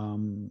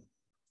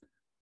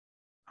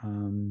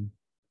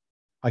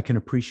I can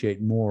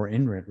appreciate more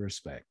in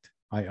retrospect.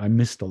 I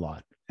missed a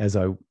lot as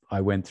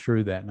I went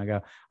through that,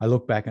 and I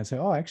look back and say,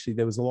 oh, actually,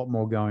 there was a lot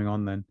more going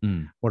on than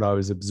what I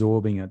was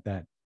absorbing at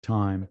that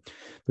time.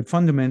 But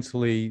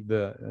fundamentally,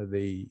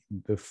 the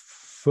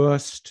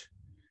first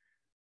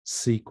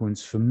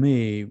sequence for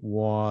me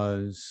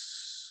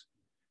was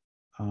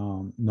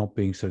not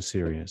being so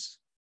serious.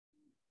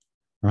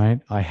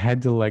 Right, I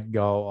had to let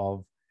go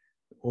of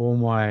all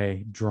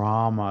my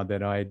drama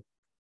that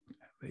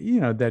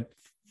that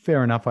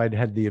fair enough, I'd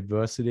had the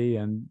adversity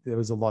and there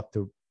was a lot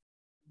to,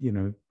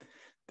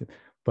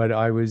 but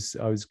I was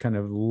kind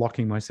of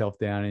locking myself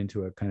down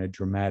into a kind of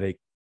dramatic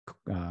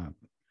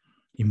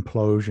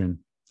implosion.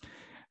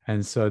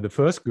 And so the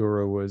first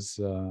guru was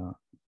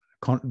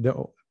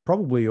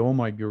probably all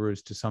my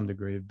gurus to some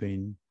degree have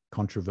been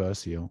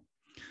controversial.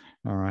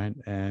 All right.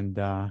 And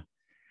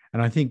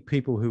I think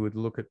people who would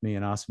look at me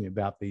and ask me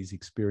about these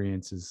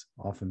experiences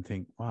often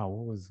think, wow,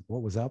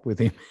 what was up with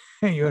him?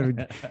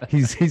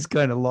 He's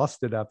kind of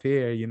lost it up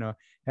here.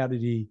 How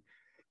did he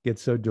get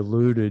so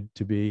deluded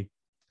to be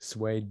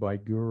swayed by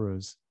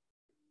gurus?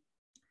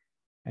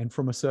 And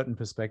from a certain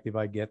perspective,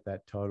 I get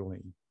that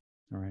totally.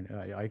 All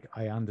right.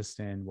 I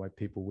understand why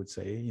people would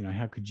say,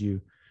 how could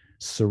you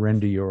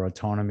surrender your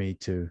autonomy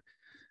to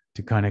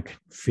kind of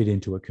fit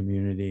into a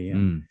community?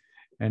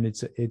 And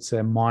it's a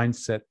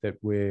mindset that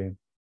we're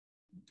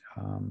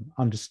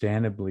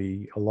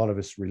understandably, a lot of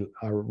us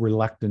are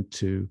reluctant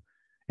to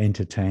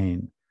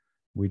entertain.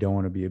 We don't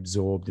want to be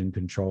absorbed and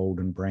controlled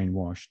and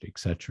brainwashed,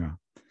 etc.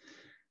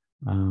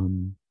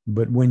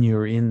 But when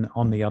you're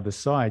on the other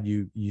side,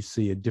 you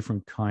see a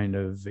different kind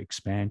of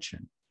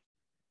expansion.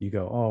 You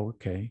go, oh,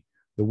 okay,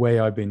 the way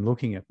I've been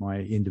looking at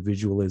my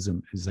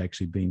individualism is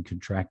actually being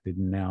contracted,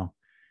 and now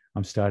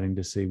I'm starting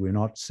to see we're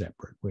not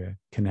separate, we're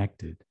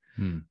connected,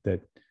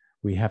 that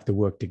we have to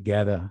work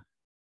together.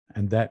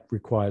 And that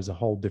requires a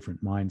whole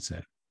different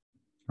mindset,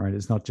 right?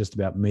 It's not just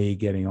about me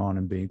getting on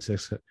and being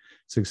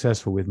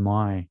successful with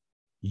my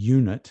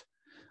unit,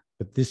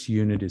 but this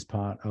unit is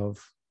part of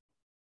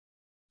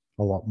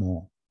a lot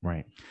more.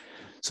 Right.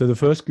 So the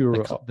first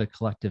guru, the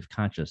collective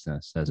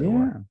consciousness, as it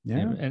were. Yeah.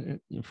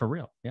 And for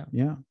real. Yeah.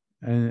 Yeah.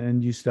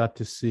 And you start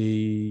to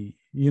see,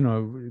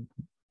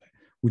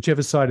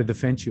 whichever side of the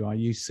fence you are,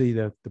 you see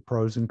the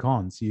pros and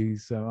cons. You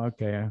say,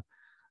 okay,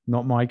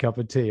 not my cup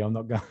of tea. I'm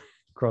not going to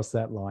cross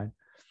that line.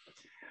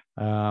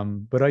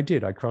 But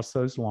I crossed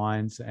those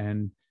lines,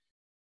 and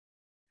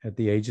at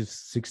the age of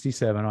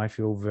 67, I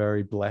feel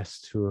very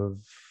blessed to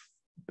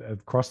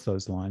have crossed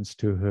those lines,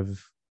 to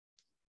have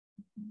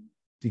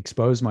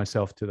exposed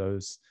myself to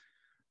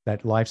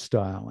that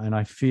lifestyle. And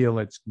I feel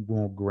it's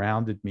more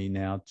grounded me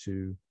now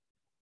to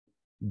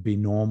be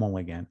normal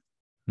again,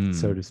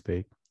 so to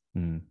speak.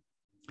 And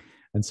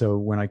so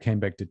when I came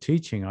back to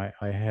teaching, I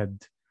had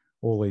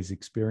all these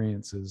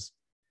experiences.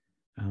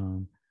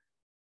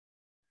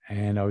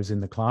 And I was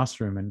in the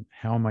classroom, and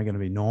how am I going to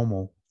be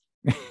normal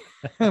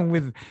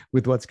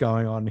with what's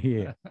going on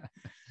here?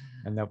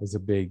 And that was a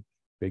big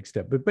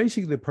step. But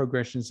basically the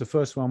progressions, the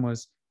first one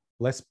was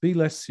be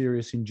less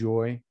serious,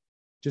 enjoy,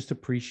 just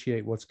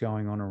appreciate what's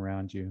going on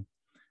around you,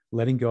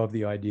 letting go of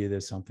the idea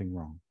there's something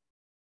wrong.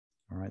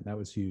 All right, that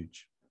was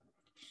huge.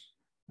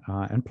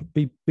 And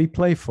be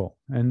playful,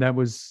 and that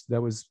was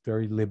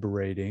very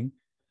liberating.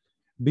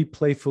 Be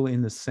playful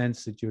in the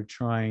sense that you're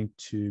trying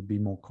to be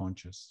more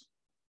conscious,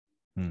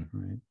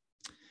 right?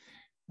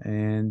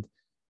 And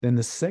then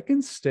the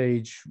second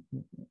stage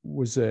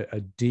was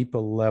a deeper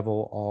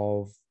level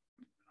of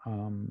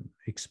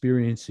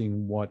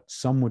experiencing what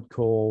some would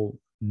call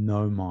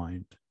no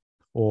mind,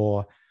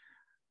 or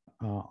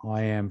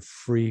I am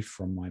free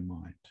from my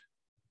mind.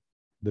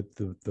 That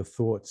the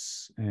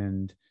thoughts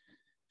and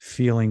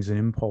feelings and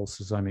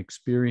impulses I'm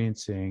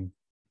experiencing,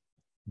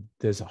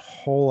 there's a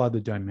whole other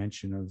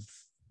dimension of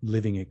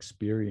living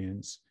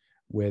experience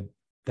where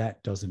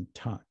that doesn't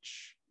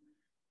touch.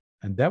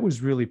 And that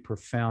was really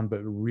profound,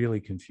 but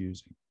really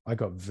confusing. I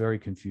got very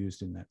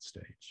confused in that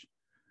stage.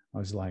 I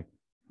was like,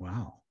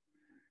 wow,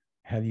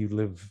 how do you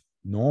live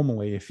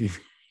normally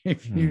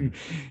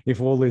if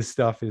all this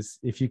stuff is,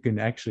 if you can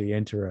actually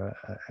enter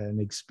an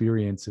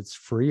experience that's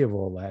free of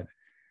all that,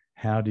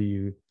 how do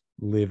you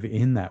live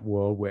in that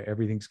world where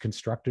everything's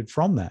constructed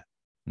from that?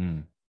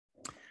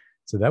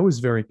 So that was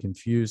very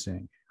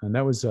confusing. And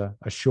that was a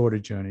shorter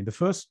journey. The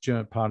first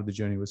part of the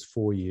journey was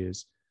 4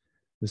 years.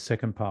 The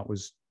second part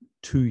was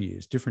 2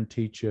 years, different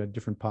teacher,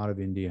 different part of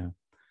India,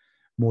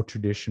 more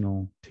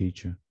traditional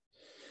teacher.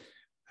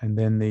 And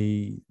then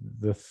the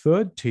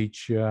third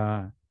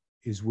teacher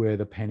is where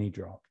the penny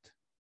dropped.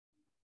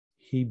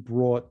 He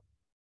brought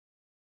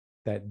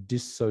that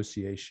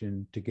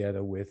dissociation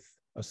together with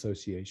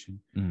association.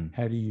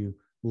 How do you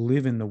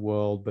live in the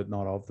world but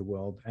not of the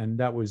world? And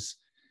that was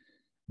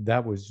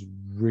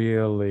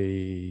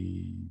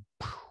really,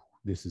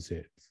 this is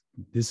it.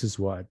 This is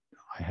what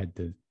I had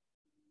to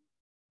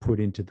put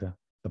into the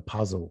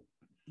puzzle.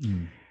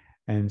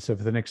 And so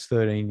for the next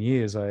 13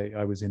 years,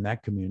 I was in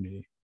that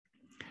community.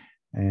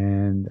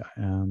 And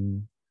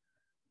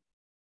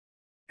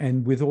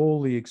with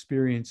all the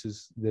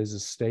experiences, there's a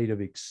state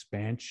of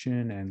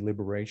expansion and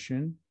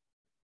liberation.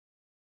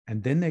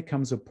 And then there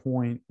comes a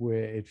point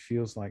where it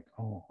feels like,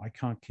 oh, I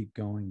can't keep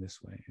going this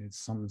way.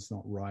 Something's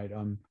not right.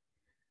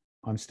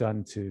 I'm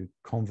starting to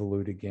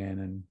convolute again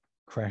and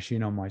crash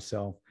in on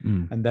myself.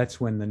 And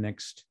that's when the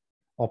next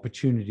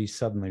opportunity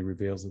suddenly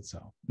reveals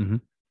itself.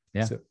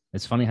 Yeah. So,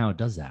 it's funny how it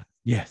does that.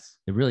 Yes.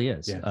 It really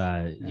is.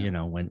 Yes. You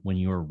know, when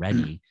you're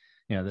ready,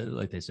 you know,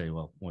 like they say,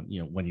 well,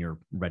 when you're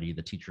ready,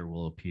 the teacher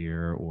will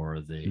appear,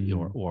 or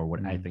or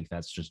what. I think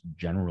that's just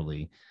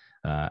generally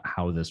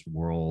how this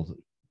world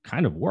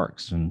kind of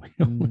works. And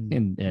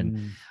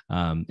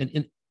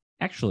and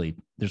actually,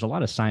 there's a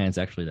lot of science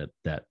actually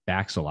that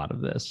backs a lot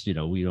of this. You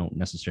know, we don't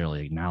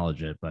necessarily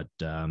acknowledge it, but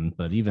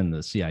even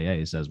the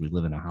CIA says we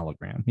live in a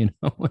hologram, you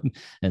know,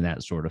 and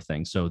that sort of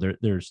thing. So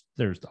there's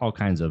all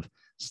kinds of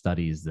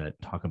studies that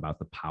talk about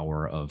the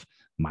power of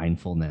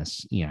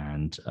mindfulness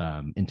and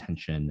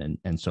intention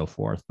and so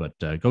forth. But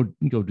go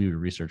do your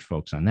research,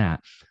 folks, on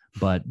that.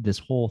 But this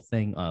whole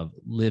thing of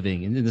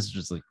living, and this is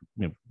just like,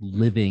 you know,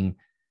 living,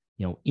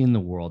 you know, in the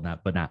world,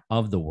 but not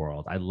of the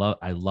world. I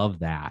love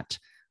that.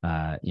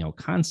 You know,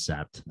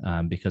 concept,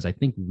 because I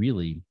think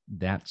really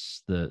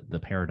that's the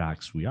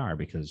paradox we are,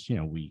 because, you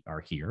know, we are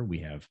here, we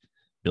have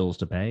bills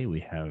to pay, we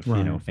have,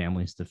 you know,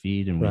 families to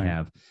feed, and we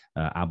have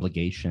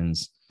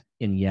obligations.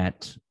 And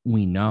yet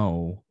we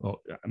know,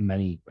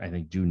 many, I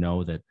think, do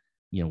know that,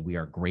 you know, we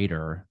are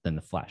greater than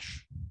the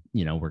flesh.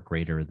 You know, we're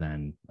greater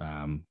than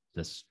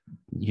this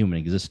human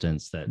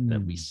existence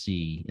that we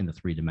see in the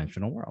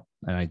three-dimensional world.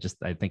 And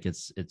I think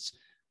it's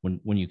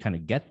when you kind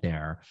of get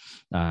there,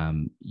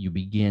 you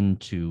begin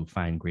to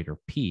find greater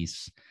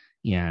peace.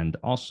 And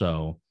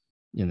also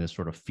in this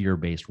sort of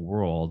fear-based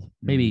world,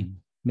 maybe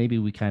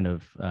we kind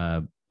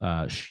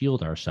of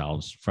shield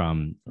ourselves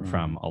from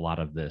a lot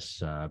of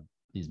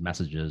these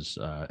messages,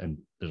 and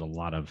there's a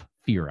lot of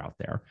fear out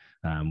there,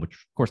 which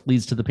of course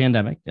leads to the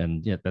pandemic.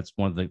 And yet that's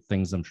one of the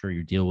things I'm sure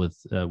you deal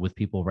with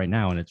people right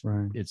now. And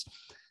it's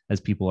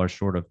as people are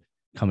sort of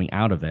coming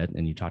out of it.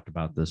 And you talked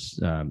about this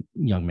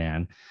young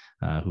man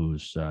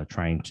who's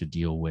trying to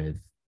deal with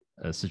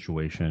a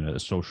situation, a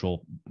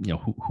social, you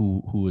know,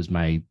 who is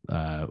my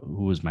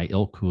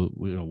ilk, who,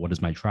 you know, what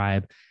is my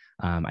tribe.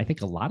 I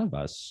think a lot of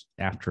us,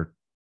 after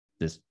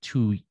this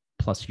 2+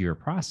 year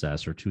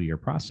process, or 2 year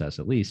process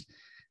at least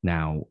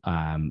now,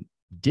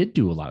 did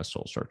do a lot of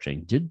soul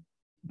searching, did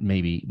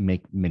maybe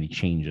make many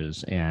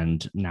changes,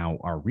 and now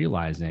are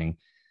realizing,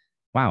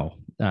 wow,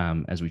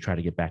 as we try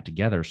to get back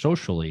together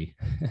socially,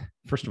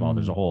 first of all,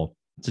 there's a whole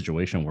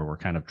situation where we're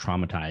kind of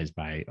traumatized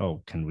by,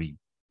 oh, can we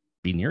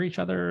be near each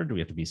other? Do we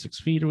have to be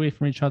 6 feet away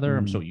from each other?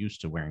 I'm so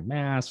used to wearing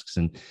masks.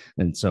 And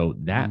so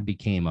that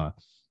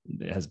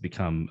has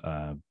become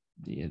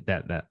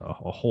that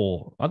a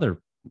whole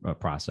other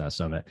process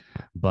of it.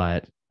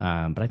 But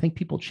I think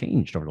people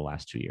changed over the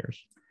last 2 years.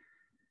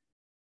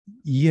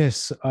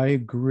 Yes, I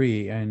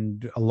agree.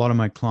 And a lot of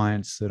my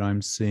clients that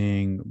I'm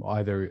seeing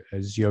either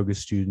as yoga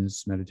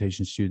students,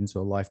 meditation students,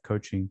 or life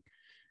coaching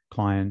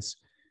clients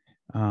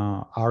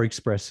are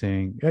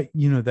expressing,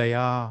 they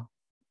are,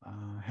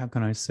 how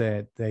can I say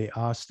it? They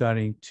are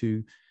starting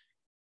to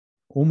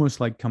almost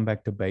like come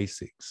back to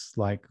basics.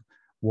 Like,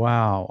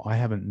 wow, I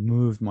haven't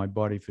moved my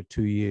body for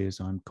 2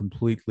 years.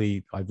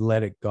 I've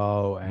let it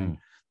go. And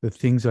the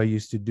things I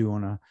used to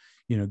do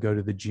go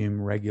to the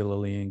gym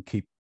regularly and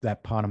keep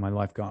that part of my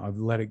life going, I've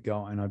let it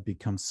go and I've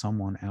become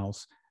someone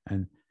else.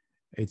 And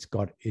it's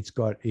got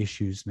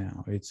issues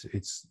now.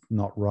 It's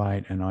not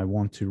right. And I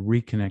want to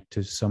reconnect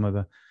to some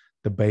of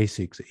the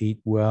basics: eat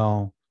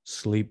well,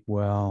 sleep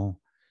well,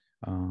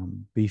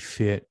 be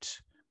fit,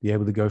 be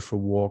able to go for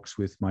walks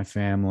with my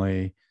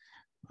family,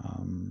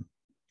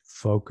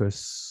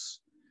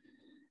 focus.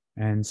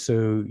 And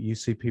so you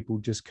see people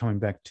just coming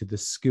back to the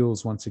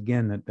skills once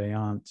again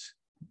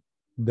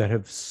that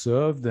have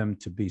served them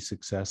to be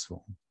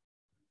successful.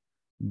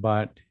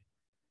 But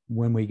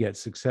when we get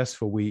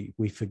successful, we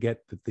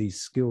forget that these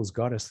skills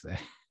got us there.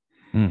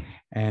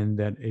 And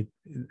that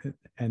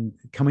and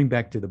coming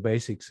back to the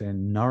basics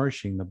and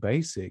nourishing the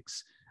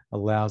basics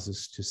allows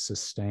us to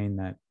sustain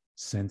that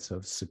sense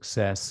of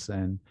success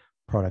and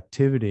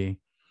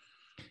productivity.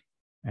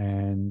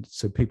 And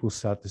so people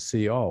start to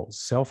see, oh,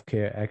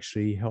 self-care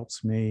actually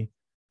helps me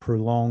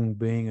prolong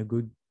being a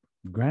good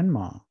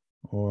grandma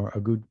or a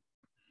good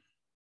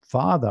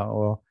father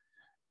or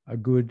a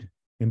good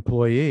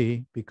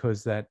employee,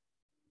 because that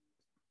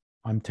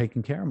I'm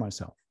taking care of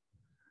myself.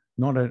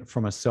 Not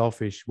from a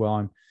selfish, well,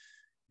 I'm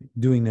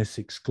doing this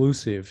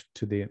exclusive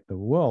to the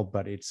world,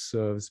 but it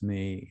serves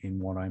me in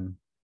what I'm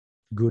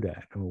good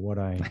at or what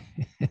I.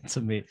 It's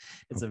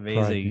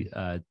amazing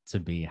to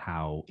me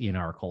how in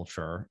our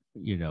culture,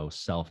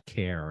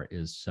 self-care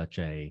is such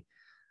a,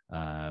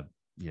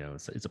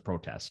 it's a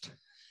protest.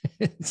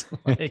 it's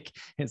like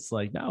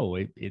no,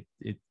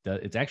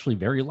 it's actually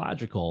very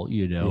logical.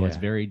 It's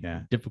very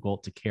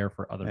difficult to care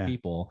for other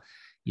people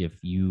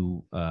if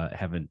you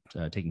haven't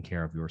taken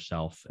care of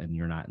yourself and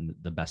you're not in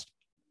the best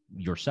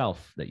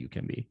yourself that you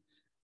can be.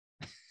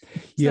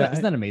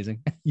 Isn't that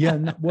amazing?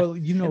 Yeah. Well,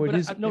 it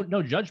is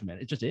no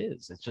judgment. It just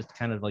is. It's just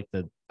kind of like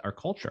our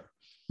culture.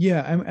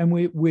 Yeah, and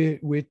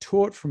we're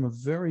taught from a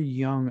very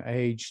young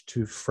age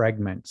to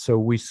fragment. So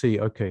we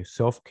see, okay,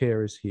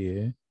 self-care is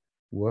here,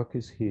 work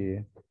is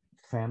here,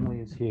 family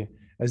is here,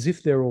 as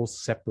if they're all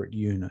separate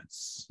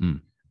units,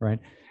 right?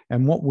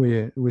 And what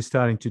we're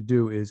starting to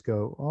do is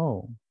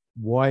go,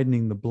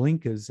 widening the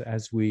blinkers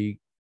as we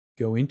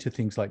go into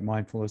things like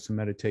mindfulness and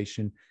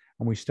meditation,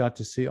 and we start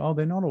to see,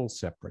 they're not all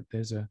separate.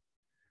 There's an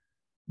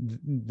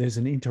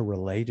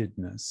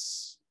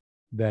interrelatedness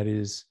that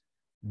is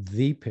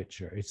the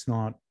picture. It's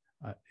not,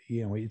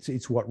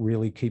 it's what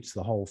really keeps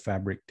the whole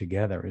fabric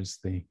together, is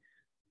the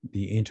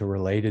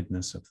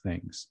interrelatedness of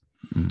things.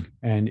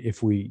 And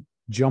if we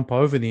jump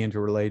over the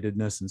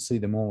interrelatedness and see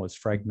them all as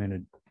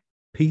fragmented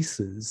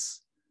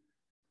pieces,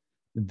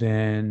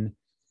 then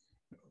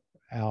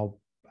our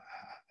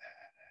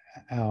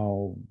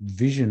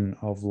vision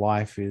of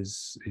life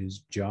is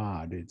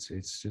jarred.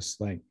 It's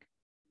just like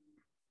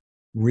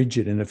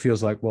rigid, and it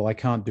feels like, well, I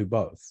can't do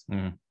both.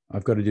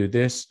 I've got to do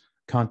this,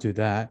 can't do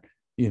that,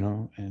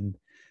 and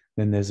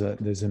then there's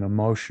an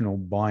emotional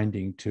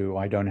binding to,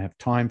 I don't have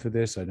time for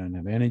this, I don't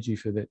have energy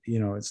for that.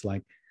 It's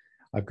like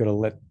I've got to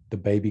let the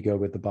baby go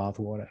with the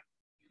bathwater.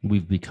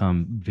 We've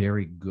become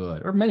very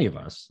good, or many of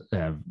us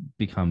have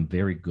become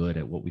very good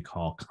at what we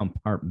call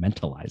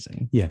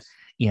compartmentalizing. Yes.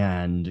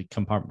 And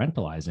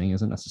compartmentalizing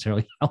isn't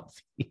necessarily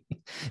healthy.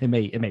 It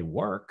may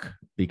work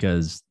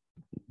because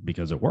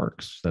it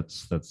works.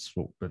 That's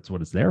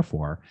what it's there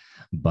for.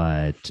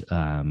 But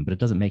it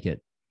doesn't make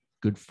it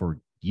good for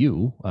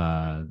you,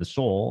 the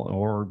soul,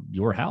 or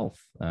your health.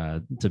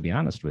 To be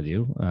honest with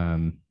you,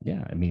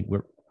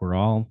 we're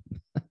all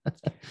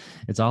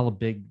it's all a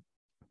big.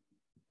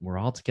 We're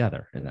all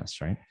together in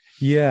this, right?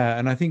 Yeah,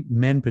 and I think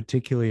men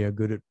particularly are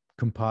good at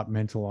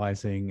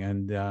compartmentalizing.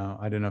 And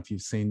I don't know if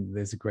you've seen,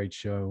 there's a great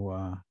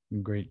show,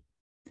 great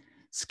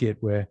skit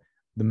where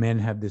the men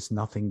have this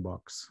nothing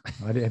box.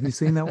 Have you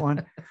seen that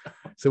one?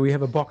 So we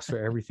have a box for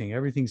everything.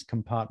 Everything's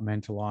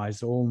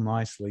compartmentalized, all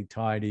nicely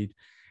tidied.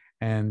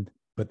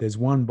 But there's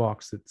one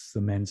box that's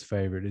the men's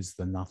favorite, is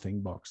the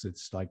nothing box.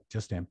 It's like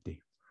just empty.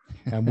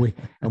 And we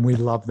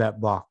love that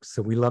box.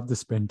 So we love to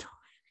spend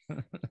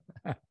time.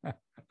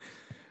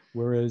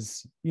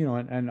 Whereas,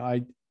 and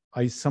I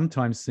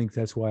sometimes think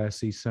that's why I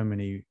see so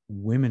many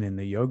women in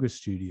the yoga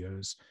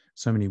studios.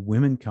 So many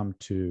women come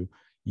to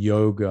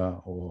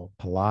yoga or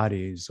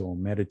Pilates or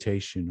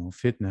meditation or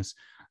fitness.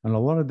 And a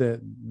lot of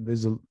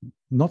there's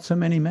not so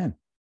many men,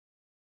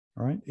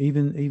 right?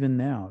 Even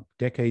now,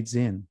 decades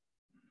in,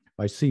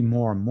 I see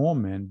more and more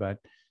men, but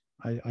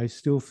I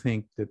still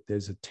think that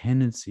there's a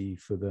tendency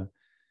for the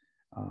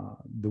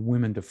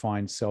women to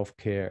find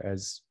self-care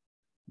as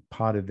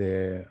part of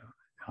their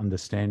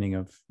understanding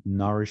of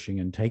nourishing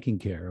and taking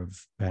care of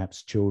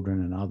perhaps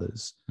children and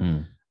others.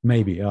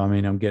 Maybe,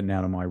 I'm getting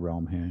out of my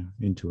realm here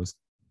into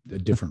a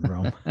different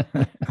realm.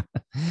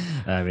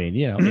 I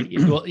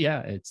mean, well,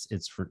 yeah,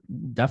 it's for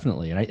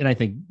definitely. And I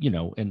think,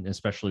 and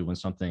especially when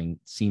something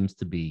seems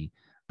to be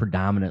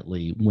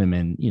predominantly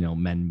women,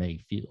 men may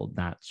feel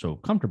not so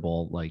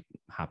comfortable like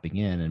hopping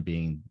in and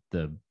being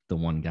the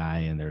one guy,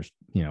 and there's,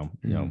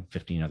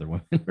 15 other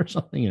women or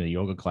something in a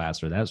yoga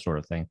class or that sort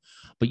of thing.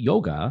 But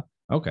yoga,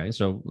 okay,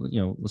 so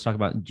let's talk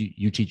about,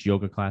 you teach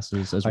yoga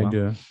classes as well? I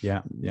do,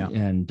 yeah.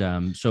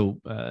 And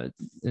so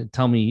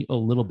tell me a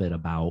little bit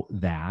about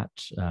that,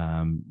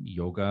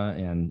 yoga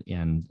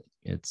and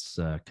its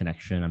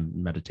connection and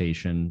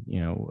meditation.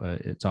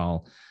 It's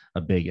all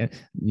a big,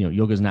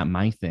 yoga is not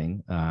my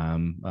thing.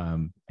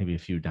 Maybe a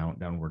few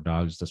downward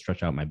dogs to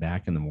stretch out my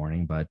back in the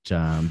morning, but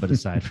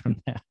aside from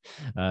that,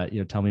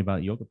 tell me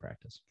about yoga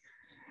practice.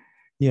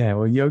 Yeah,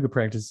 well, yoga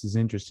practice is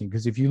interesting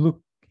because if you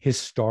look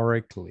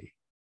historically,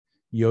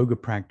 yoga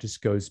practice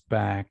goes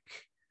back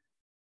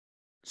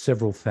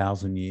several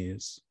thousand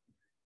years,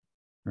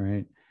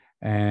 right?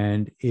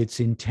 And its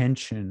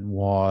intention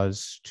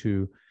was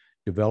to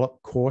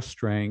develop core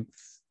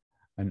strength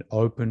and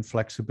open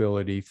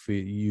flexibility for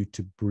you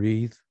to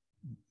breathe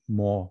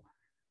more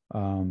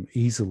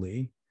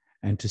easily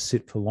and to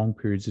sit for long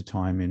periods of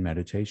time in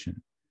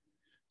meditation.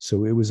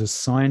 So it was a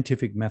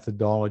scientific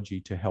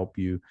methodology to help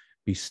you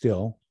be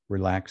still,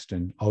 relaxed,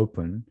 and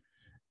open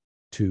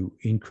to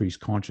increase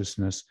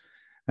consciousness.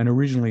 And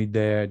originally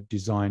they're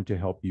designed to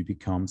help you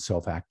become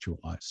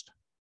self-actualized.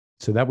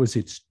 So that was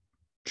its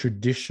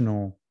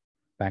traditional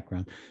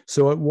background.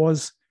 So it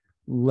was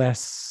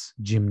less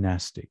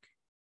gymnastic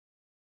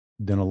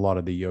than a lot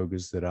of the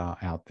yogas that are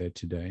out there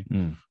today.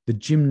 The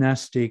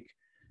gymnastic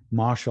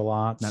martial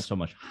arts, not so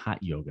much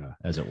hot yoga,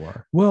 as it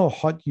were. Well,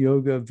 hot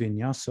yoga,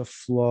 vinyasa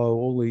flow,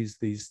 all these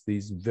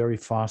very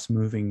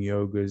fast-moving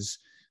yogas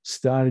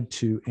started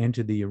to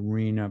enter the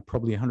arena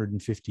probably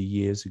 150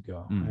 years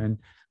ago. And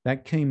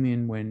that came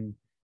in when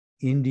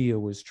India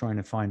was trying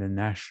to find a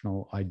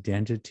national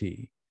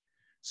identity.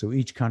 So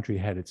each country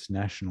had its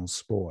national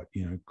sport,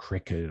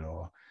 cricket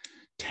or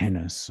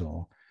tennis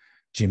or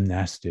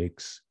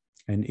gymnastics.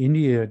 And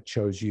India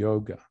chose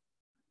yoga.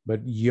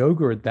 But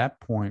yoga at that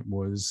point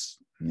was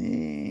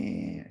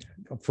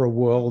for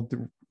world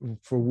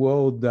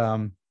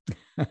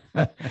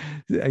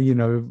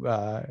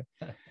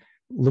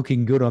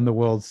looking good on the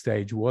world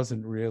stage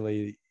wasn't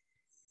really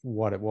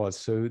what it was.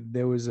 So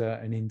there was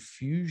an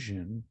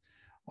infusion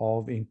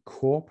of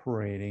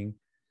incorporating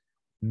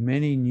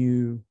many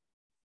new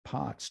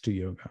parts to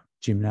yoga,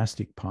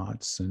 gymnastic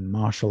parts and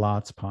martial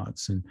arts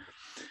parts. And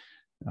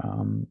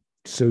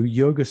so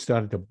yoga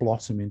started to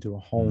blossom into a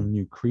whole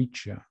new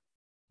creature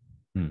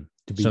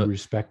to be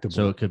respectable.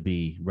 So it could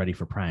be ready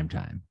for prime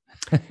time.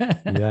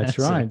 That's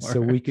right. So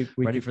we could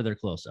ready for their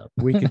close-up.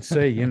 We could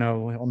say,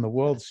 on the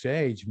world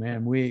stage,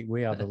 man,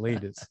 we are the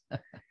leaders.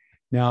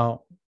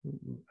 Now,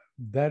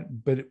 but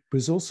it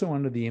was also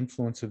under the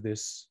influence of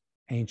this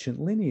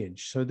ancient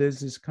lineage. So there's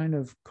this kind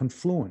of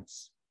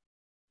confluence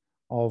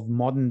of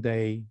modern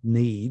day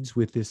needs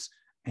with this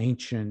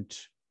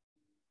ancient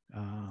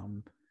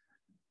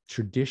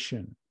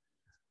tradition.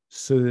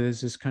 So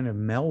there's this kind of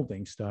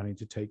melding starting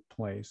to take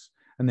place.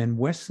 And then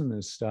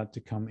Westerners start to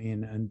come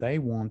in and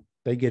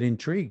they get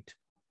intrigued.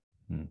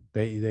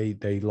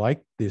 They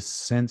like this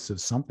sense of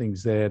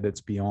something's there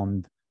that's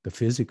beyond the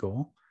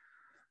physical,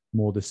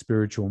 more the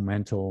spiritual,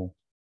 mental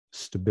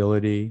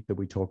stability that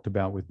we talked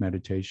about with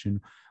meditation,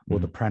 or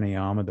the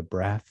pranayama, the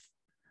breath.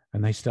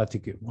 And they start to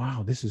get,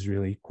 wow, this is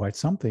really quite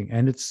something.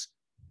 And it's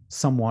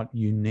somewhat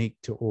unique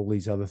to all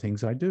these other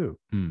things I do.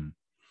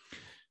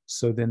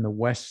 So then the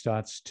West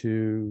starts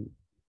to,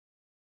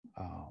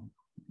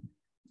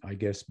 I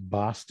guess,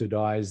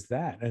 bastardize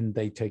that, and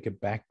they take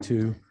it back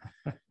to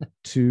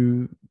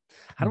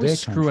how do we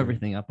screw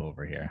everything up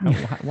over here?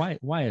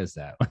 Why is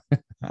that?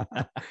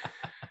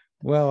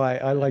 Well,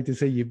 I like to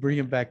say you bring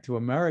it back to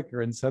America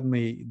and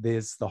suddenly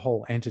there's the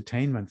whole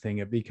entertainment thing.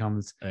 It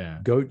becomes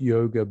goat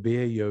yoga,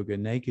 bear yoga,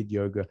 naked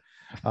yoga,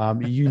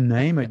 you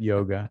name it,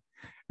 yoga.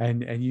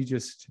 And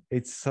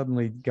it's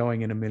suddenly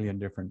going in a million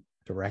different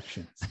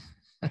directions.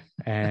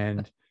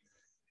 And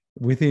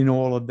within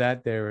all of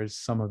that, there is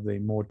some of the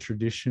more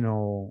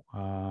traditional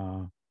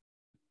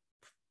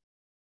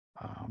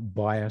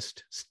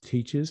biased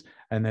teachers.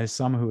 And there's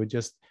some who are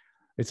just,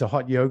 it's a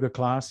hot yoga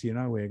class,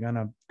 we're going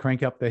to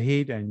crank up the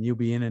heat and you'll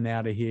be in and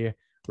out of here,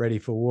 ready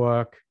for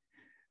work,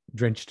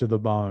 drenched to the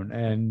bone.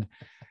 And,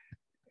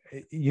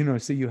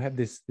 so you have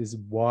this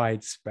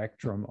wide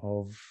spectrum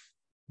of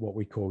what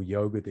we call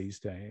yoga these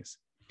days.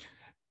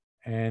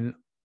 And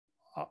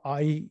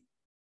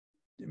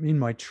in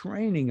my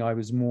training, I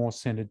was more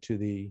centered to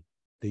the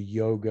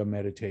yoga,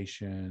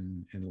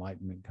 meditation,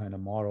 enlightenment kind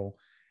of model.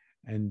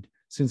 And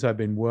since I've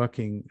been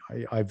working,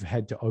 I've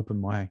had to open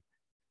my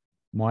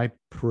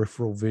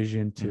peripheral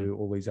vision to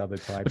all these other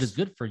types. But it's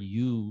good for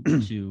you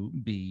to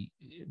be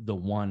the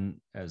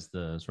one as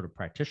the sort of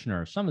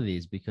practitioner of some of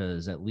these,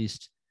 because at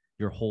least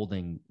you're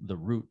holding the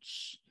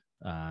roots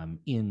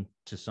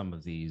into some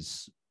of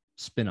these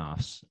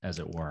spin-offs, as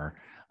it were,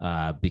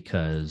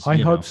 because I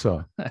hope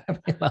so.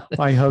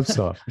 I hope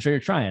so. I'm sure you're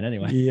trying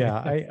anyway.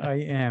 Yeah,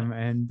 I am.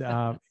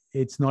 And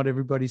it's not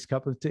everybody's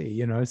cup of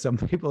tea. Some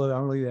people are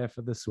only there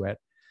for the sweat,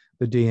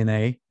 the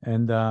DNA,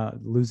 and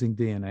losing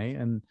DNA.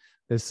 And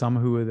there's some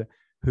who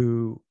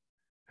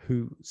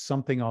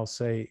something I'll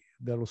say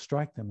that'll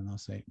strike them, and I'll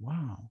say,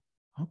 wow,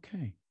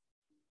 okay.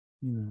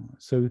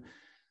 So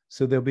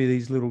there'll be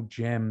these little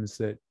gems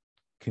that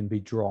can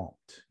be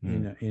dropped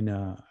in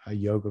a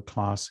yoga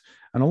class.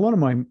 And a lot of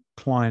my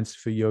clients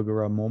for yoga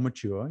are more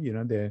mature.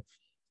 They're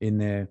in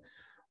their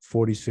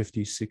 40s,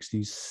 50s,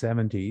 60s,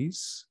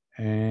 70s,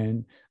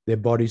 and their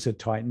bodies are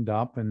tightened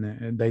up,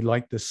 and they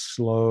like the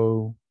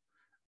slow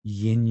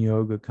yin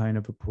yoga kind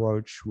of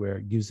approach where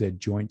it gives their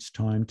joints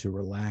time to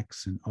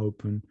relax and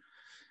open.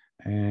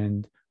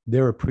 And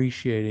they're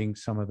appreciating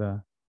some of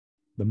the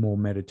more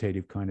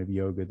meditative kind of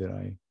yoga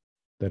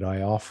that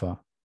I offer.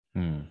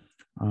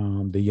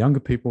 The younger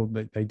people,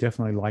 they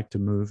definitely like to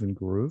move and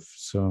groove,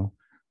 so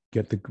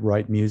get the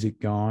right music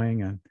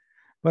going.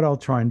 But I'll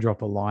try and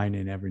drop a line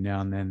in every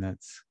now and then.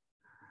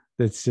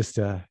 That's just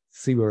to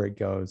see where it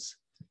goes.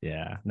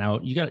 Yeah. Now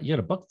you got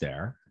a book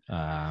there,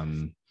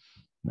 and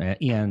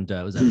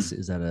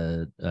is that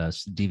a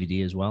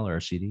DVD as well, or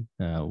a CD?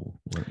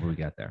 What we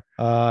got there?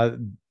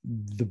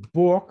 The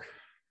book,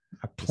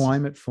 A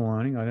Climate for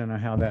Learning. I don't know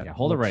how that. Yeah,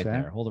 hold it right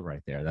there. Hold it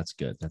right there. That's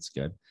good. That's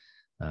good.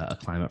 A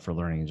Climate for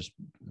Learning. Just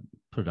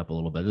put it up a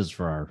little bit. This is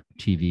for our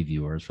TV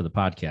viewers. For the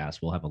podcast,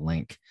 we'll have a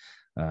link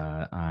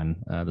on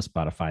the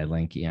Spotify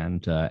link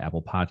and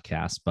Apple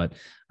Podcasts. But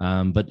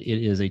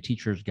it is a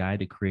teacher's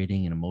guide to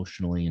creating an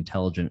emotionally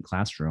intelligent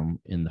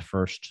classroom in the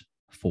first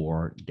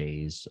 4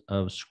 days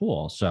of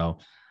school. So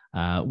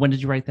when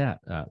did you write that,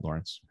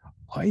 Lawrence?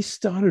 I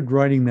started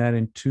writing that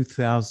in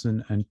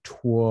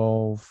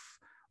 2012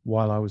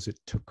 while I was at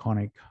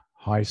Taconic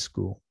High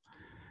School.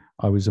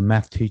 I was a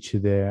math teacher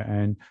there.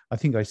 And I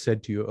think I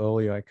said to you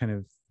earlier, I kind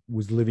of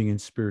was living in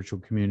spiritual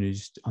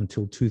communities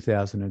until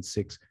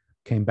 2006,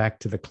 came back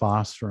to the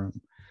classroom.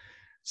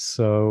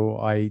 So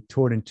I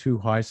taught in 2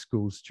 high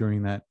schools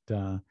during that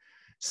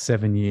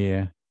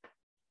 7-year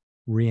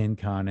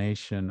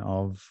reincarnation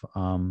of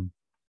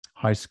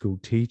high school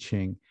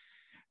teaching.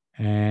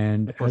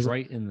 And of course,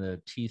 right in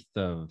the teeth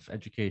of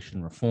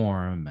education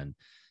reform and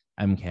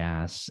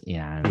MCAS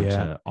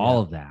and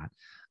all of that.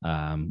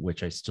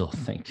 Which I still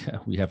think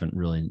we haven't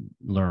really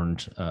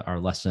learned our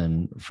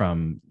lesson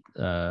from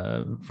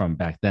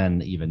back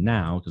then, even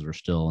now, because we're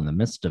still in the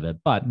midst of it.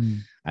 But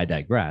I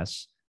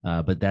digress.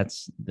 But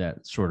that's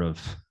that sort of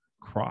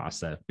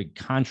that big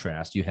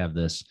contrast. You have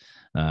this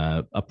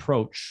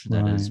approach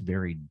that is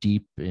very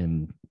deep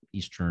in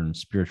Eastern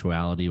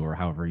spirituality, or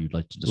however you'd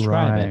like to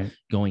describe it,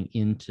 going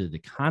into the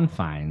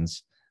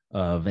confines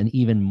of an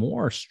even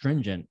more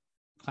stringent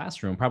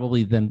classroom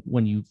probably than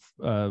when you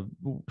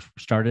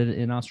started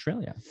in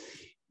Australia.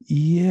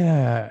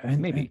 Yeah, and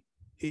maybe.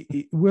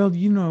 Well,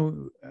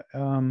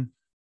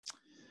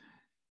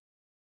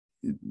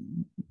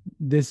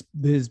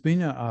 there's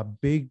been a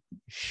big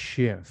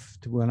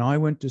shift. When I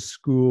went to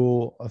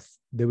school,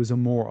 there was a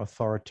more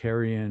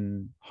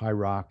authoritarian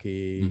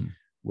hierarchy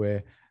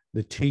where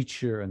the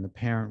teacher and the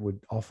parent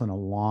would often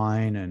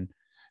align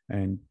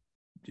and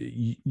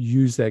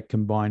use that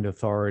combined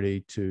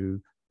authority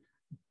to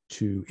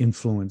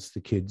influence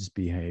the kid's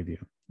behavior,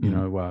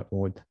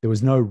 or there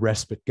was no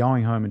respite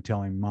going home and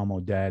telling mom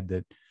or dad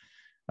that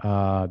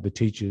the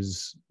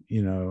teacher's,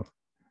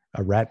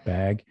 a rat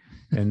bag,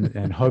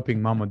 and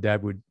hoping mom or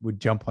dad would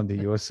jump onto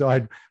your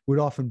side would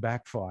often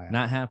backfire.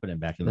 Not happening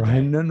back in the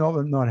day. No,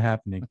 not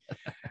happening.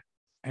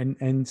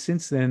 And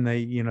since then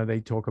they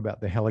talk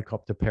about the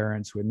helicopter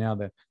parents, where now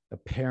the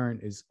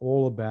parent is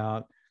all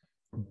about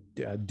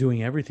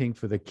doing everything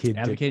for the kid,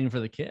 advocating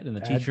for the kid, and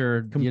the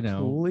teacher,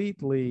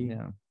 completely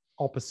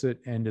opposite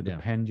end of the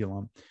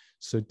pendulum.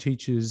 So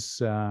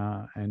teachers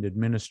and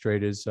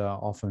administrators are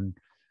often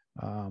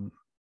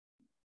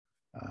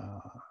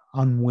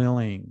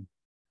unwilling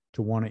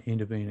to want to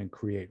intervene and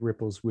create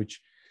ripples,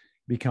 which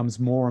becomes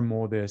more and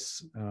more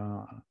this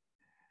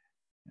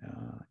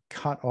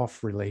cut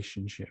off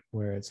relationship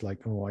where it's like,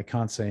 oh, I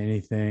can't say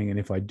anything, and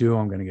if I do,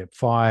 I'm going to get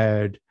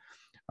fired,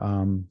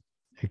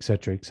 et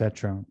cetera, et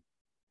cetera.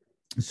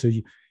 So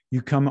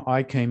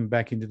I came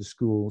back into the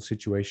school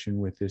situation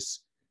with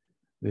this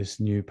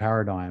new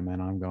paradigm, and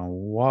I'm going,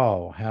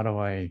 whoa, how do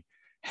I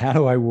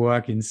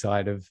work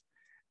inside of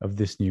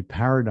this new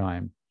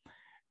paradigm?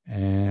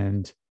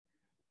 And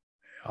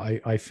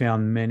I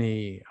found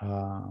many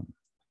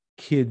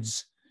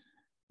kids,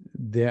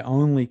 their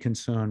only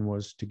concern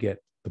was to get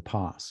the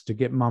pass, to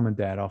get mom and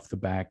dad off the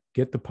back,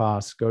 get the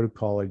pass, go to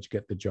college,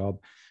 get the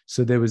job.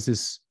 So there was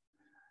this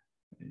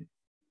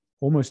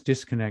almost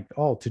disconnect.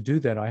 Oh, to do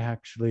that, I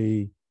have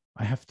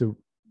to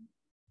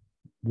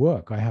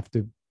work, I have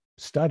to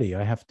study,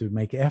 I have to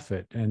make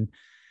effort.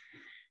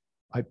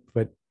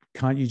 But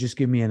can't you just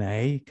give me an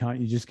A? Can't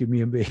you just give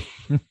me a B?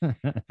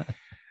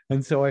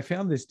 And so I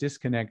found this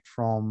disconnect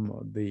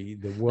from the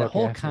That work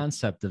whole ethic.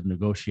 concept of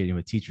negotiating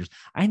with teachers,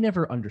 I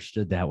never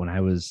understood that when I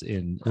was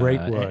in,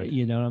 Great word.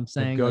 you know what I'm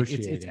saying? Like it's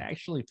Negotiating.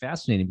 actually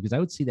fascinating because I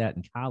would see that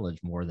in college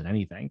more than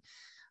anything.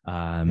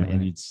 Yeah, And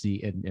right. you'd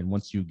see, and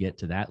once you get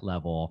to that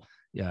level,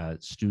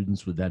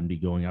 students would then be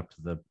going up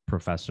to the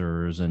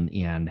professors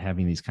and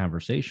having these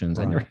conversations.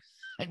 Right.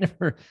 I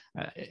never,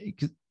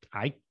 'cause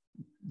I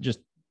just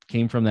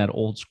came from that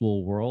old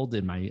school world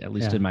in my, at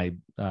least Yeah. in my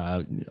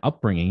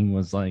upbringing,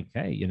 was like,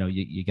 hey, you know,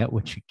 you get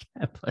what you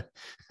get. But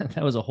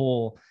that was a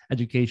whole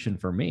education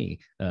for me,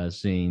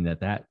 seeing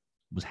that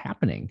was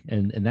happening,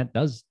 and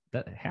that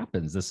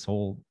happens. This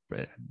whole,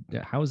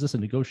 how is this a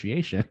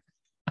negotiation?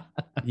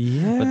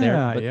 but there,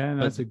 Yeah, yeah,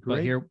 and that's a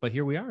great. but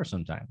here we are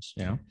sometimes,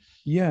 you know.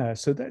 Yeah,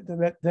 so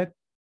that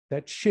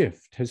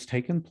shift has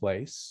taken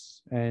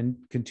place and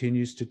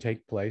continues to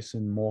take place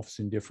and morphs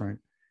in different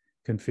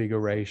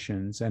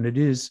configurations, and it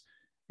is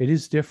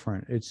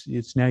different.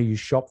 It's now you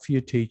shop for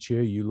your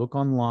teacher, you look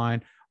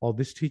online. Oh,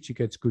 this teacher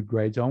gets good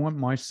grades. I want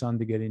my son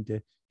to get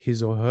into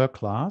his or her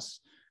class,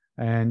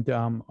 and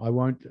I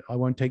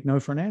won't take no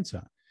for an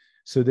answer.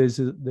 So there's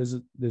a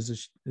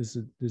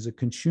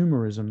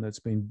consumerism that's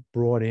been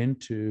brought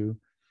into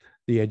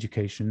the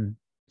education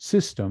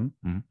system,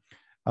 Mhm.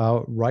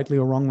 rightly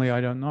or wrongly,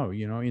 I don't know.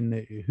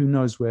 Who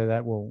knows where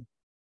that will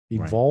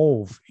Right.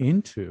 evolve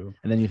into.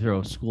 And then you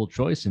throw school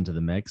choice into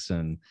the mix,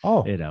 and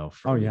Oh, you know, oh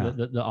for yeah,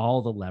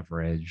 all the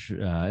leverage,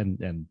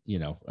 and you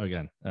know,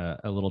 again,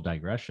 a little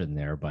digression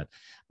there, but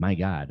my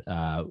God,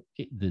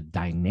 the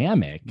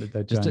dynamic.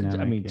 the Just to, I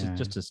dynamic, mean, yeah,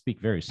 just to speak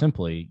very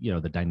simply, you know,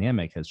 the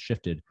dynamic has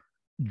shifted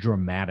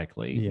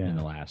dramatically in yeah,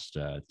 the last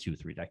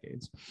 2-3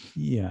 decades.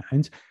 yeah,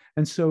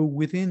 and so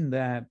within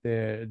that,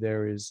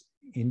 there is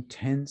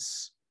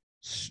intense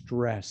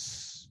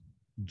stress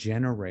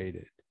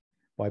generated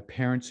by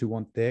parents who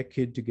want their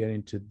kid to get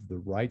into the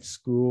right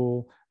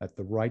school at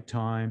the right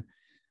time,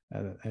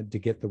 and to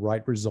get the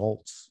right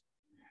results.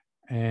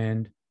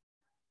 And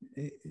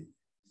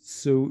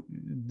so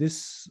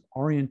this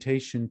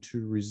orientation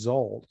to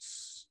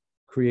results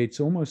creates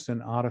almost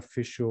an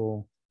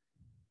artificial,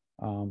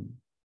 um,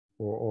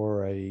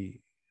 or a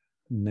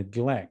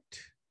neglect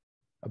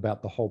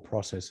about the whole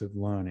process of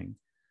learning.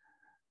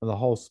 The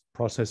whole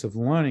process of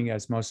learning,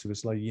 as most of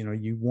us, like,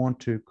 you want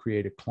to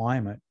create a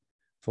climate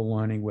for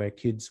learning where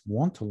kids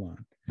want to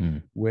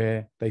learn,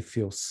 where they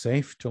feel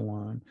safe to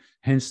learn.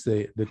 Hence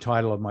the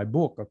title of my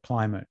book, A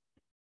Climate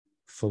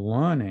for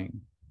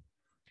Learning.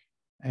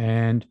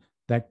 And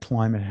that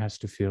climate has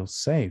to feel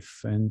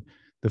safe. And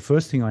the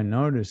first thing I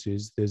notice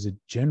is there's a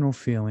general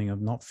feeling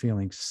of not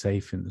feeling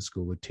safe in the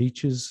school. The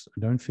teachers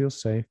don't feel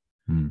safe.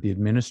 The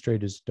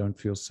administrators don't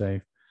feel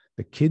safe.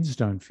 The kids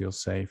don't feel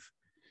safe.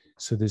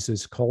 So there's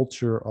this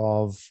culture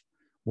of,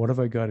 what have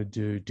I got to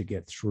do to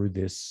get through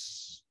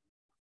this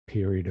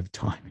period of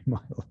time in my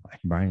life?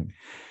 Right.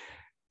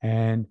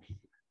 And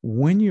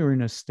when you're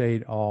in a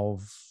state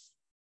of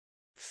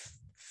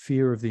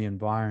fear of the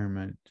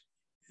environment,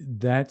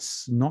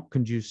 that's not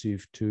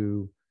conducive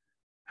to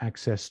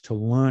access to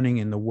learning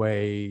in the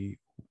way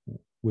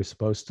we're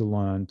supposed to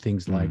learn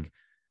things like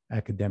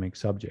academic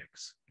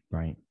subjects.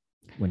 Right.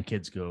 When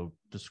kids go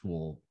to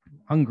school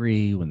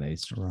hungry, when they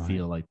Right.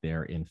 feel like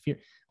they're in fear,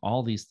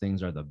 all these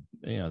things are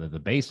they're the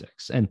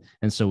basics. And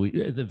so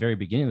we, at the very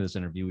beginning of this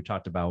interview, we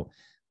talked about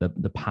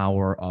the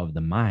power of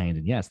the mind.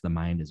 And yes, the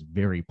mind is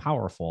very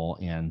powerful,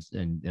 and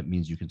it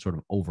means you can sort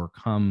of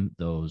overcome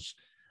those,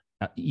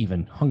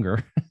 even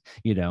hunger.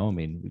 You know, I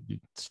mean,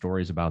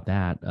 stories about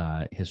that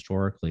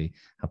historically,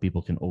 how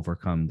people can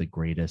overcome the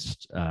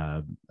greatest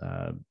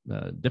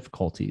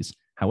difficulties.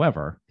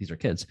 However, these are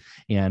kids,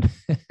 and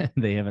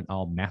they haven't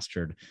all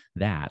mastered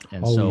that.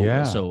 And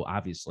so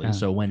obviously,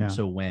 Yeah.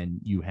 So when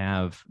you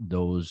have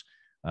those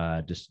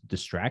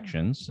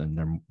distractions, and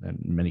they're in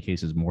many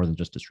cases more than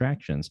just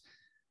distractions,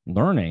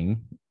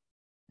 learning,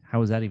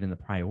 how is that even the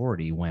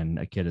priority when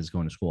a kid is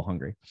going to school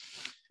hungry?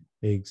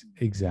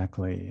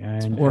 Exactly.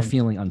 Or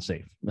feeling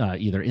unsafe,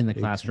 either in the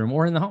classroom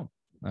or in the home,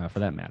 for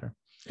that matter.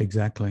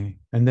 Exactly.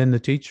 And then the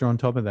teacher on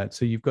top of that.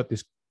 So you've got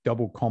this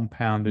double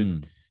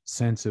compounded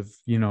sense of,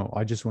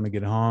 I just want to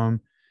get home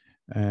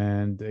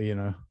and,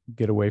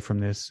 get away from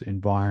this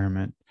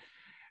environment.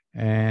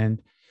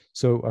 And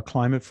so A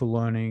Climate for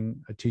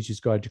Learning, A Teacher's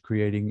Guide to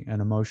Creating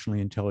an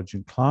Emotionally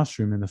Intelligent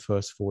Classroom in the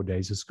First 4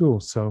 Days of School.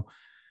 So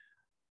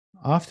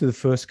after the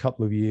first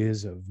couple of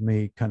years of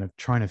me kind of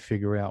trying to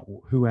figure out,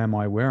 who am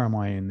I, where am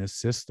I in this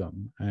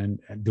system, and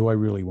do I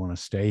really want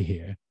to stay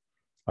here,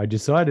 I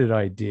decided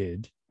I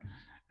did.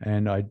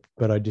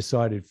 But I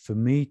decided, for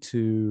me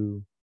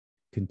to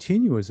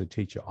continue as a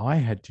teacher, I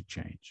had to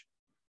change.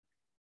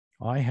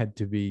 I had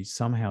to be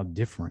somehow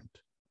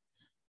different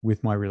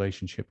with my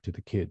relationship to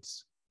the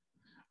kids.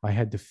 I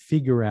had to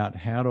figure out,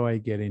 how do I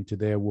get into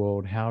their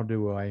world? How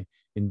do I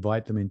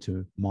invite them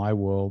into my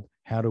world?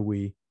 How do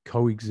we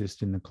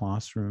coexist in the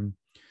classroom?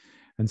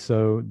 And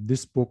so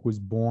this book was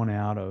born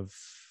out of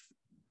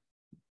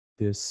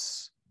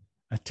this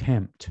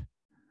attempt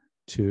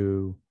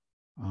to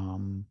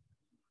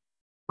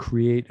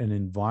create an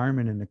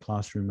environment in the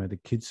classroom where the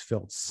kids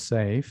felt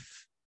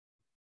safe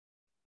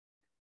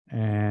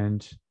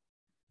and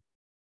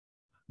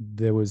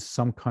there was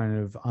some kind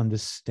of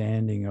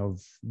understanding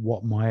of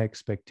what my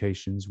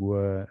expectations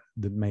were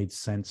that made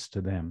sense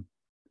to them.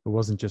 It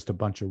wasn't just a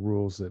bunch of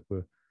rules that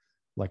were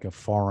like a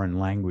foreign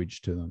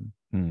language to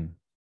them.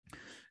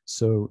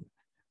 So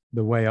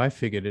the way I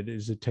figured it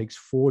is it takes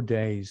 4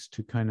 days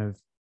to kind of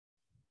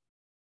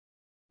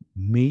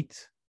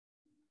meet,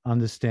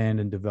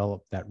 understand, and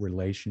develop that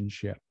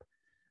relationship.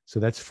 So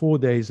that's 4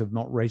 days of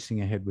not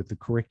racing ahead with the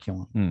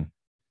curriculum.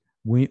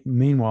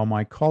 Meanwhile,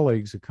 my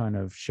colleagues are kind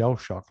of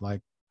shell-shocked,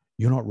 like,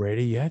 you're not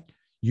ready yet?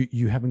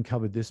 You haven't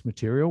covered this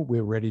material?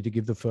 We're ready to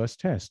give the first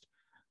test.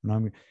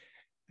 And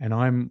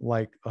I'm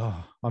like,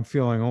 oh, I'm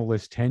feeling all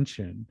this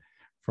tension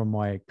from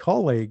my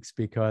colleagues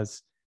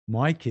because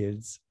my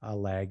kids are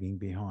lagging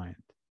behind.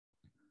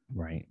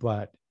 Right.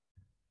 But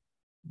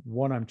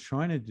what I'm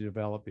trying to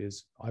develop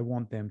is I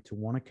want them to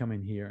want to come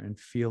in here and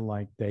feel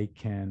like they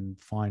can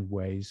find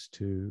ways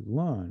to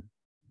learn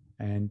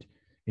and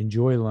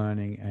enjoy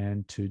learning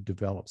and to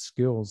develop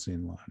skills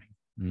in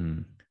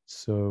learning.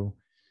 So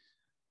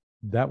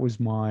that was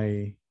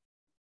my,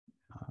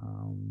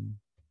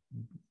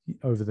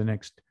 over the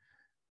next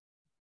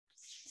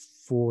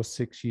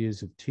 4-6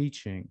 years of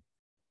teaching,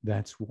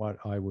 that's what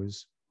I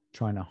was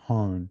trying to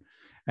hone.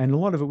 And a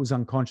lot of it was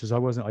unconscious.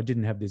 I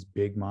didn't have this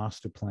big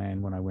master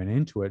plan when I went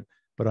into it,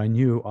 but I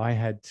knew I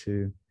had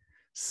to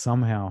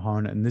somehow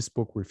hone it. And this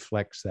book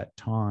reflects that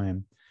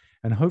time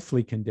and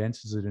hopefully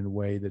condenses it in a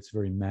way that's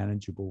very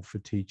manageable for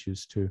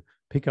teachers to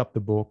pick up the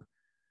book,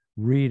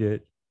 read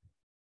it,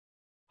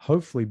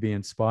 hopefully be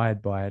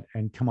inspired by it,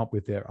 and come up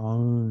with their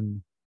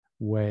own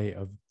way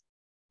of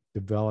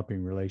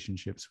developing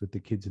relationships with the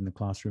kids in the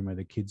classroom, where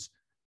the kids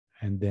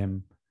and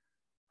them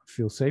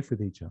feel safe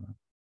with each other.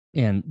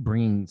 And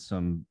bringing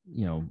some,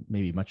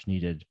 maybe much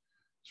needed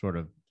sort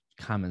of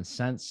common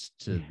sense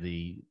to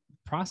the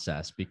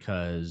process,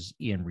 because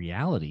in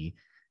reality,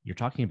 you're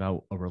talking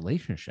about a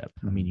relationship.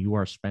 I mean, you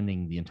are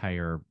spending the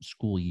entire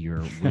school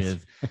year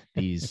with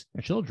these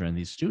children,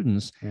 these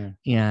students,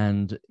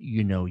 and,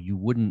 you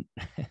wouldn't,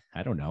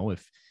 I don't know,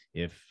 if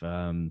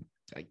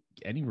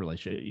any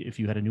relationship, if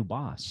you had a new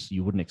boss,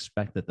 you wouldn't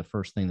expect that the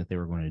first thing that they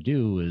were going to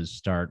do is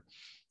start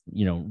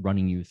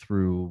running you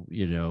through,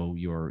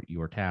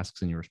 your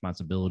tasks and your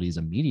responsibilities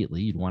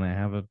immediately. You'd want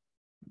to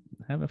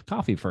have a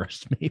coffee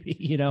first,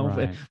 maybe,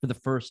 Right. for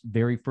the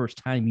very first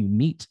time you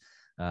meet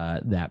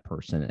that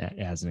person,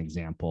 as an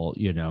example,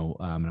 and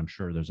I'm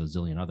sure there's a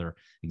zillion other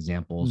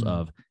examples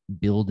of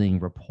building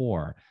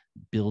rapport,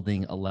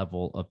 building a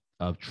level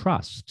of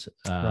trust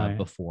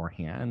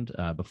beforehand,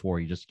 before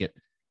you just get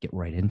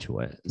right into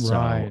it.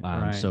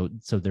 So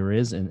so there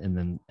is,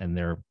 and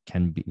there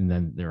can be, and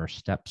then there are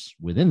steps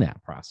within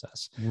that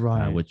process,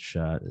 which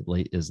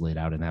is laid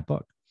out in that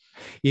book.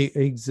 Yeah,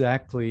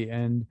 exactly.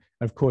 And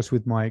of course,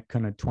 with my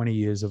kind of 20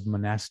 years of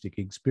monastic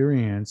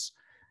experience,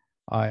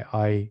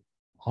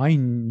 I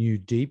knew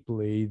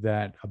deeply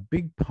that a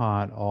big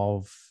part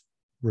of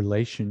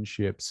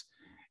relationships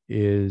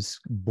is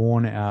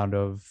born out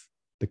of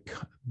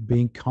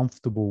being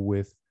comfortable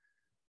with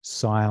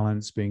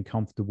silence, being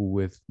comfortable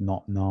with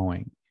not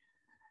knowing.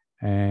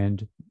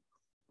 And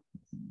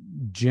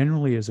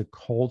generally, as a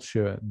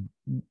culture,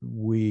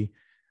 we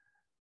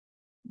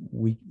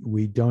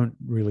don't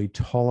really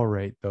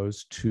tolerate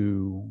those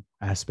two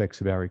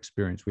aspects of our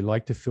experience. We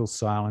like to fill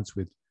silence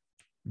with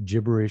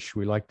gibberish.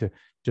 We like to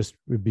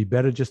it'd be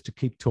better just to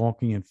keep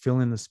talking and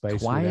fill in the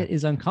space. Quiet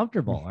is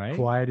uncomfortable, right?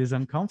 Quiet is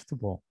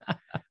uncomfortable,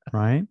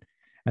 right?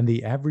 And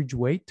the average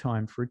wait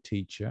time for a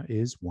teacher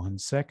is 1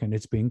 second.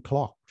 It's being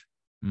clocked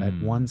at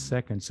 1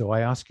 second. So I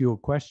ask you a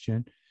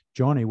question,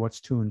 Johnny,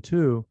 what's 2 and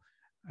 2?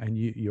 And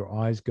your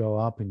eyes go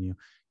up and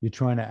you're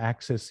trying to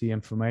access the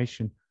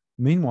information.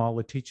 Meanwhile,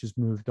 the teacher's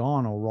moved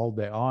on or rolled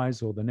their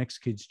eyes, or the next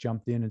kid's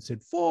jumped in and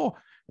said 4.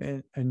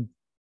 And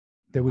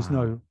there was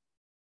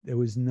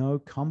no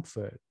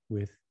comfort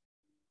with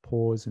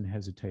pause and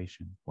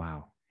hesitation.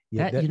 Wow.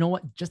 Yeah, you know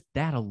what? Just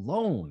that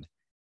alone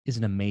is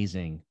an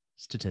amazing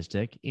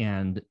statistic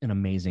and an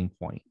amazing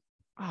point.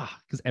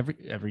 Because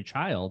every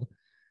child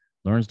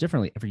learns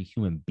differently. Every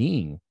human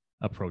being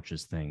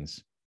approaches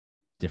things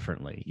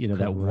differently. Correct.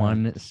 That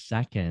 1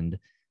 second,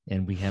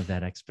 and we have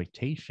that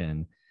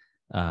expectation.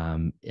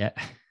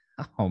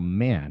 Oh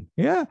man,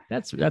 yeah,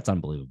 that's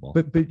unbelievable.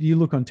 But you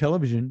look on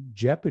television,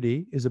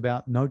 Jeopardy is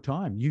about no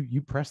time.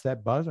 You press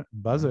that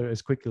buzzer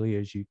as quickly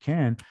as you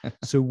can.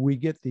 So we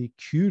get the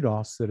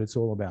kudos that it's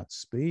all about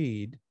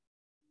speed,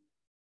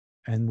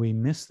 and we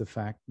miss the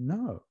fact,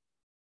 no,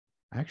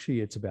 actually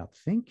it's about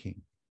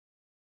thinking,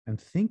 and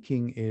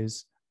thinking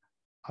is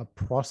a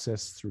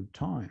process through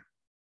time.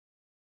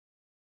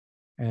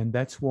 And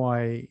that's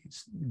why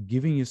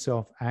giving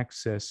yourself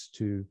access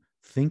to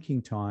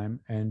thinking time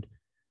and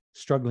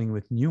struggling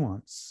with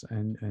nuance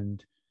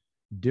and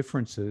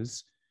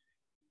differences,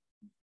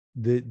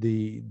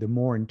 the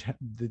more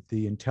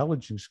the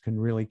intelligence can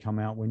really come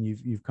out when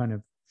you've kind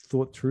of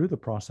thought through the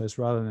process,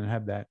 rather than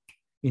have that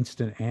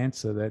instant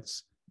answer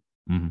that's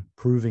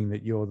proving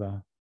that you're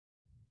the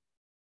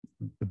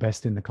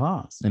best in the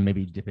class. And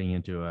maybe dipping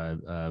into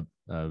a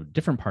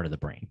different part of the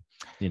brain,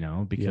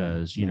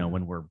 because,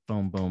 when we're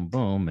boom, boom,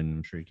 boom, and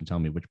I'm sure you can tell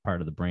me which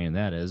part of the brain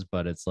that is,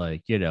 but it's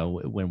like,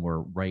 when we're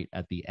right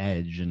at the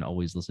edge and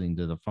always listening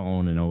to the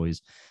phone and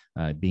always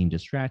being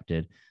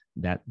distracted,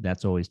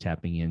 that's always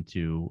tapping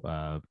into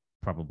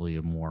probably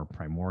a more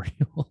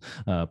primordial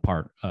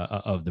part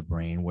of the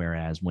brain.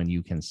 Whereas when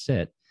you can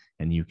sit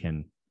and you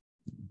can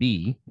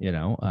be,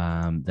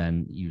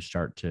 then you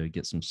start to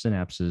get some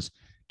synapses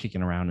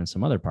kicking around in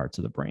some other parts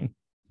of the brain.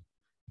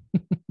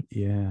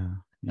 Yeah.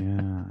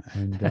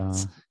 And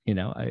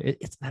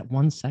it's that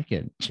 1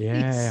 second.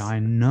 Jeez. Yeah, I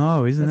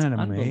know. Isn't that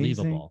amazing?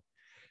 Unbelievable.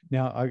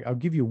 Now, I'll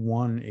give you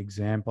one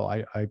example.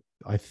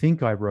 I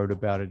think I wrote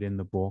about it in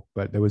the book,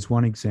 but there was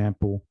one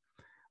example.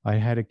 I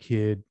had a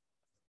kid,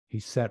 he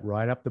sat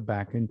right up the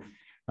back, and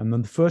on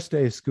the first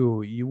day of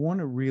school, you want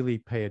to really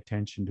pay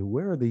attention to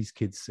where are these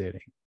kids sitting.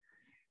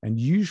 And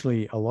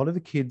usually a lot of the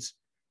kids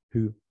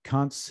who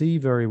can't see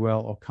very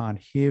well or can't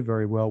hear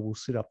very well will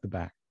sit up the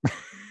back.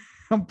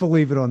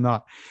 Believe it or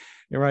not.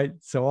 Right.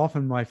 So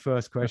often my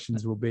first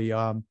questions will be,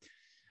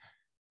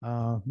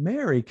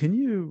 Mary, can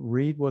you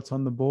read what's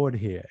on the board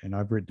here? And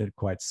I've written it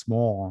quite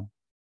small.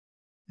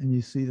 And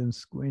you see them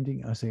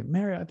squinting. I say,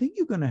 Mary, I think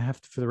you're going to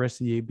have to, for the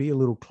rest of the year, be a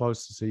little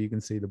closer so you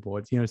can see the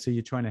boards. So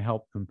you're trying to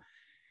help them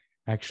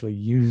actually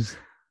use,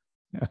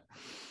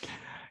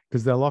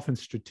 because they'll often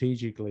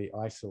strategically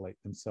isolate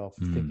themselves,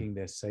 thinking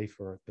they're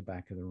safer at the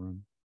back of the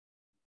room.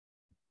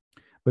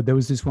 But there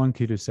was this one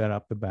kid who sat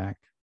up the back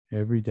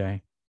every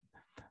day,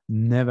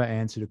 never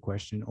answered a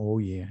question all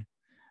year.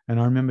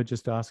 And I remember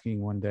just asking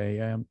one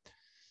day,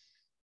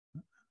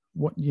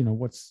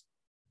 what's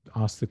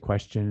asked the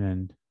question.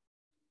 And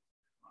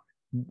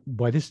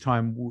by this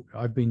time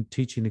I've been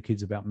teaching the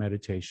kids about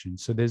meditation.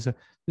 So there's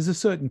a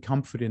certain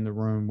comfort in the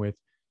room with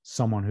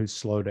someone who's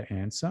slow to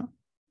answer,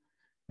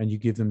 and you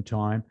give them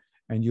time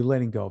and you're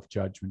letting go of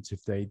judgments.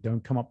 If they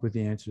don't come up with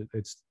the answer,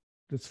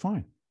 it's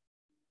fine.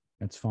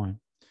 That's fine.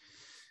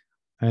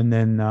 And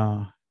then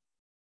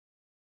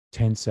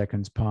 10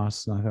 seconds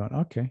passed, and I thought,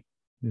 okay,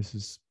 this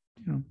is,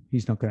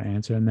 he's not going to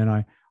answer. And then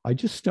I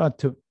just start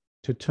to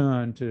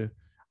turn to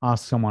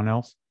ask someone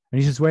else. And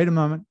he says, wait a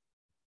moment.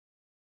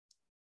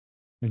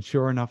 And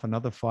sure enough,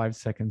 another 5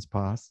 seconds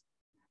pass,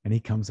 and he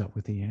comes up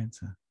with the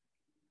answer.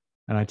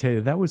 And I tell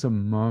you, that was a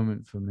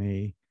moment for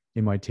me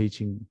in my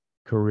teaching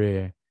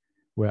career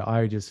where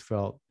I just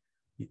felt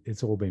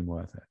it's all been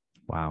worth it.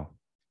 Wow.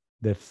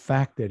 The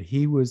fact that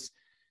he was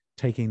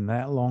taking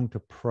that long to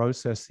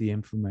process the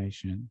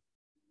information,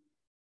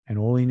 and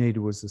all he needed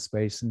was the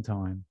space and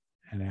time,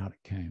 and out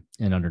it came.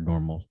 And under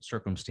normal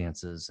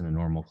circumstances in a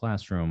normal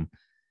classroom,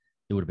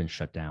 it would have been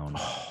shut down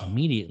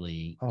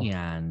immediately.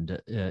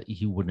 And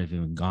he wouldn't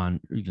have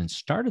even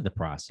started the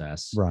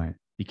process. Right.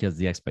 Because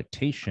the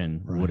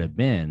expectation would have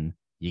been,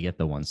 you get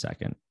the 1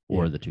 second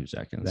or the 2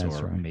 seconds,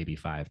 or maybe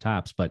 5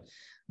 tops. But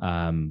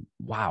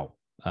wow,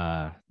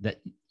 that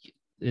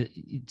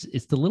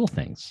it's the little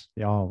things.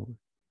 Oh,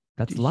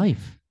 that's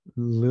life.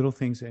 Little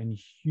things and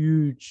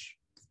huge.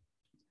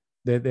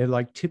 They're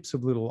like tips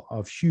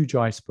of huge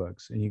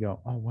icebergs, and you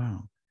go, oh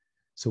wow.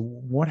 So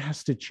what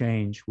has to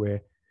change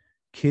where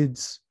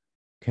kids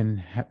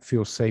can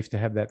feel safe to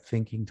have that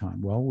thinking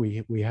time? Well,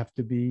 we have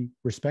to be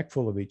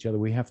respectful of each other.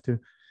 We have to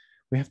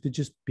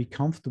just be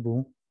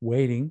comfortable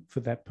waiting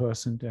for that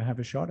person to have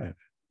a shot at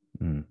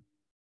it.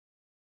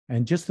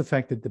 And just the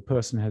fact that the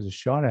person has a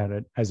shot at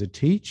it, as a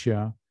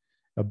teacher,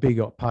 a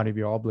big part of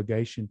your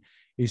obligation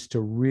is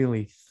to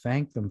really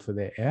thank them for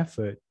their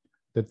effort,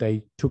 that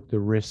they took the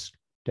risk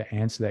to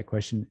answer that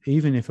question,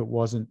 even if it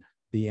wasn't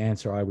the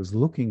answer I was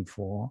looking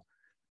for.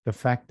 The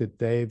fact that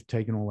they've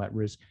taken all that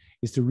risk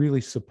is to really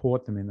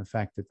support them in the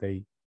fact that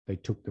they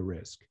took the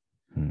risk,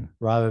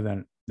 rather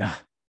than,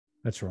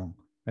 that's wrong,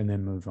 and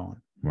then move on.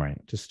 Right.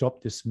 To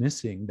stop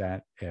dismissing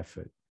that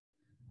effort,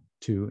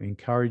 to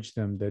encourage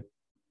them that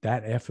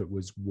effort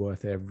was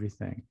worth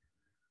everything,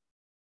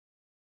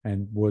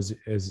 and was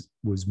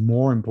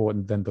more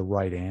important than the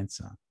right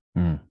answer.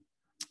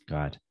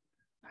 God,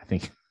 I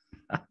think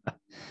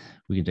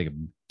we can take a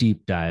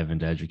deep dive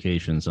into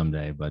education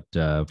someday, but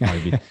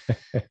probably be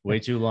way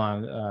too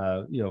long,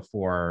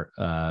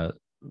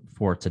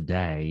 for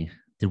today.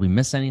 Did we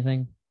miss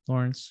anything,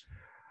 Lawrence?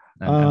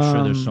 I'm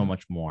sure there's so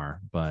much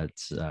more, but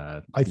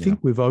I think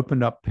we've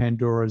opened up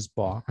Pandora's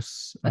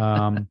box.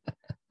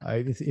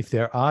 If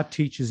there are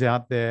teachers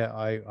out there,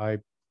 I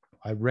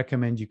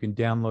recommend you can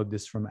download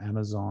this from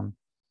Amazon.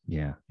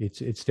 Yeah,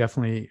 it's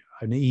definitely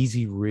an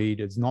easy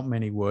read. It's not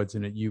many words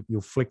in it.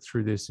 You'll flick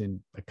through this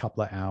in a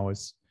couple of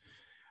hours.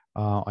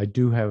 I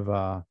do have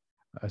a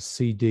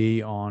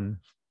CD on.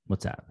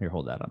 What's that? Here,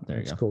 hold that up. There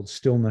you go. It's called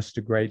Stillness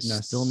to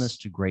Greatness. Stillness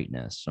to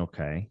Greatness.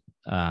 Okay.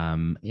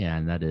 And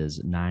that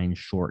is 9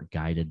 short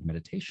guided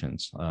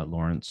meditations.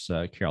 Lawrence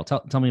Carroll,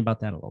 tell me about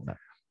that a little bit.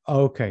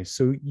 Okay.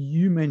 So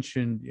you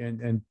mentioned,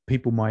 and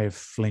people might have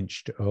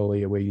flinched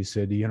earlier where you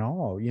said,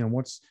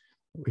 what's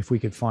if we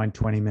could find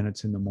 20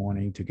 minutes in the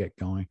morning to get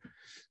going.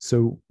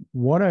 So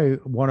what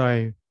I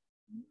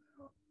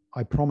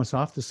promise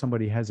after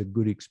somebody has a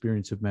good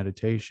experience of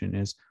meditation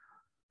is,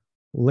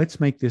 let's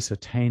make this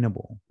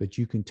attainable, that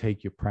you can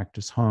take your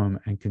practice home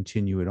and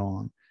continue it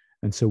on.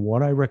 And so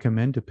what I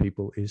recommend to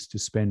people is to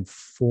spend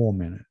 4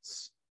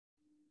 minutes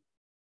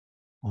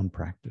on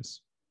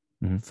practice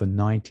for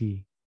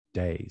 90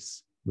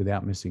 days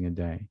without missing a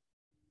day.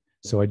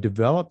 So I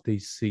developed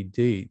this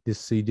CD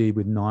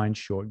with 9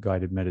 short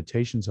guided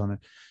meditations on it,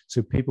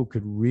 so people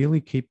could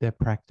really keep their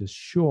practice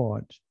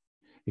short,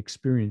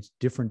 experience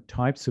different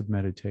types of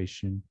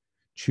meditation,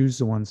 choose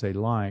the ones they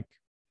like,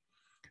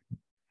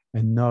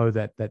 and know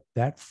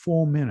that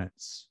 4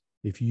 minutes,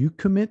 if you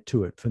commit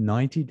to it for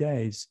 90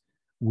 days,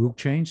 will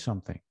change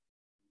something.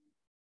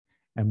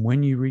 And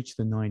when you reach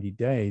the 90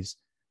 days,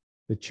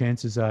 the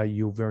chances are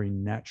you'll very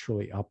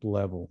naturally up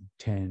level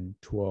 10,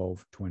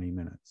 12, 20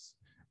 minutes.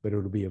 But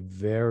it'll be a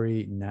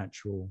very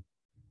natural,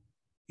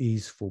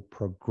 easeful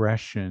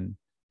progression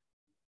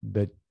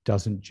that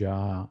doesn't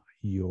jar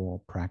your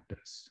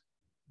practice.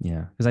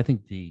 Yeah, because I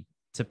think the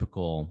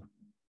typical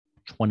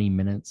 20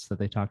 minutes that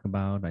they talk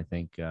about, I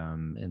think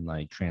in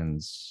like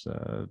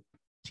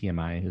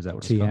TMI, is that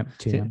what it's called?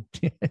 TM.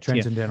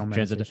 Transcendental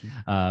meditation.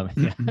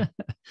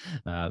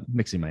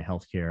 Mixing my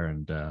healthcare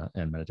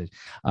and meditation.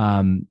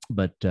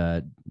 But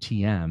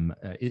TM,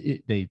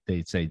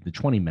 they say the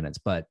 20 minutes,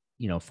 but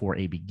for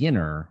a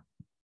beginner,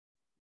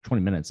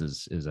 20 minutes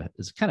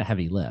is kind of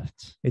heavy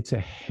lift. It's a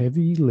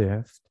heavy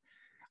lift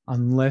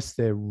unless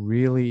they're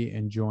really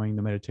enjoying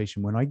the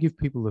meditation. When I give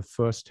people the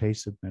first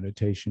taste of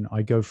meditation,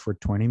 I go for a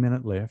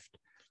 20-minute lift.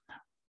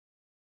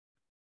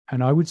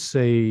 And I would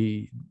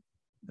say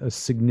a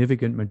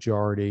significant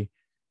majority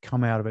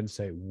come out of it and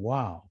say,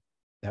 wow,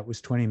 that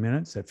was 20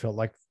 minutes. That felt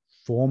like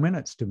 4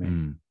 minutes to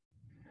me.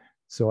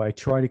 So I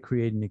try to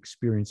create an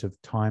experience of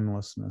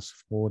timelessness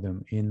for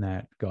them in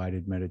that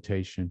guided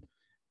meditation.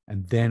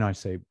 And then I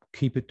say,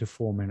 keep it to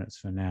 4 minutes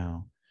for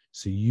now.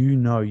 So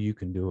you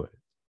can do it.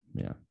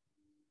 Yeah.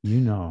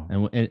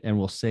 And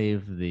we'll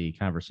save the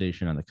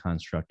conversation on the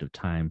construct of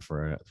time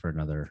for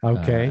another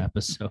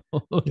episode.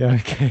 Yeah,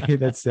 okay.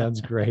 That sounds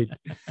great.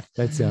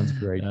 This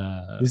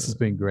has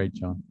been great,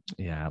 John.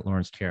 Yeah,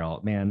 Lawrence Carroll,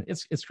 man,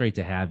 it's great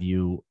to have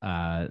you.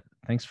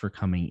 Thanks for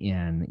coming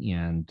in,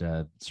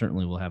 and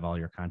certainly we'll have all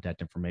your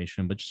contact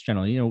information. But just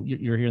generally,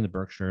 you're here in the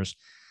Berkshires.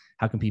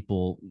 How can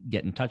people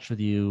get in touch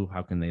with you?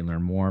 How can they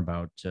learn more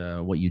about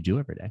what you do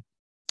every day?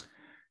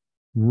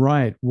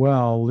 Right.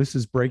 Well, this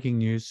is breaking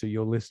news, so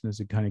your listeners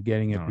are kind of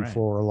getting it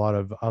before a lot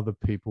of other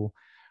people.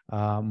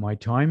 My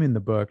time in the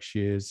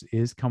Berkshires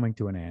is coming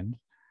to an end.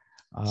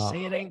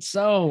 Say it ain't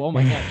so. Oh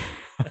my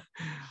God.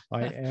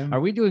 I am. Are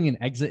we doing an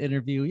exit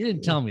interview? You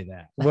didn't tell me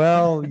that.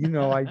 Well,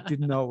 I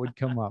didn't know it would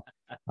come up.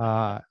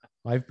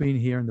 I've been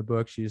here in the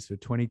Berkshires for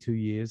 22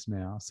 years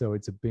now, so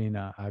it's been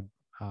I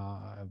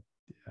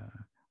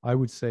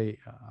would say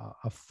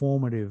a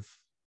formative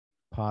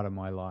part of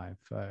my life,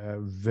 a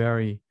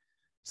very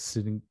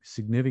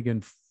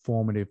significant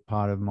formative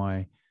part of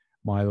my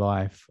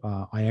life.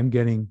 I am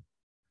getting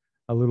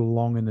a little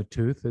long in the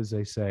tooth, as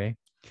they say.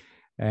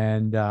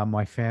 And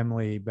my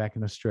family back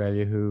in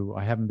Australia, who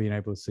I haven't been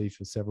able to see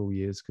for several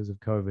years because of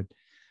COVID,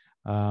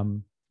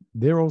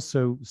 they're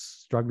also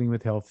struggling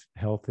with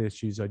health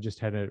issues. I just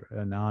had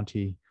an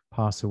auntie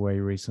pass away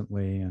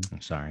recently. And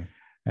I'm sorry.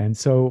 And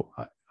so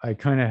I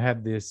kind of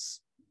had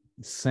this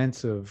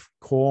sense of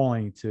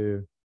calling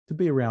to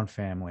be around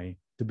family,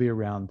 to be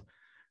around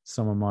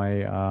some of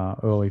my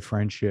early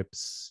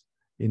friendships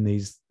in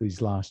these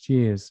last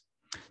years.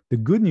 The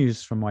good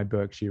news from my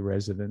Berkshire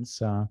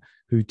residents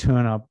who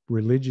turn up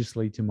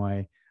religiously to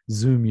my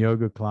Zoom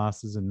yoga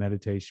classes and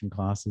meditation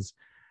classes,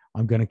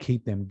 I'm going to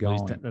keep them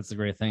going. That's the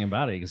great thing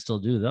about it. You can still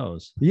do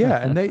those.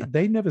 Yeah, and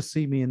they never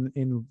see me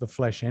in the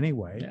flesh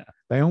anyway. Yeah.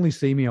 They only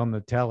see me on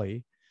the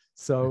telly.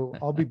 So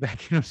I'll be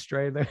back in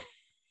Australia.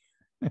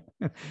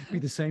 Be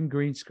the same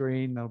green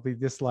screen. I'll be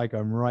just like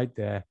I'm right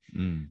there.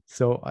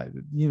 So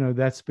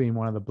that's been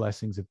one of the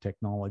blessings of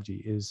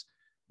technology. Is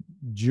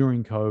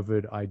during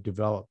COVID, I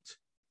developed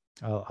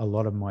a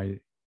lot of my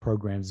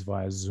programs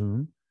via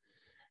Zoom,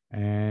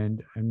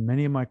 and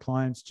many of my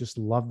clients just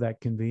love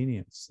that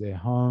convenience. They're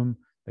home.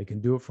 They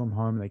can do it from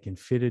home. They can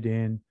fit it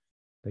in.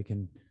 They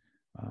can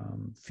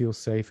feel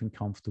safe and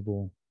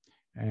comfortable.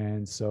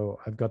 And so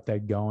I've got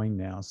that going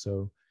now.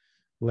 So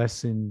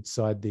less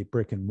inside the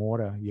brick and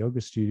mortar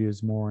yoga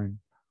studios, more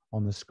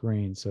on the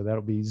screen. So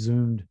that'll be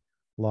Zoomed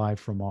live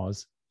from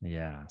Oz.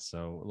 Yeah.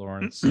 So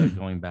Lawrence,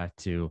 going back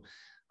to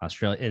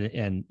Australia,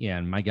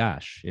 and my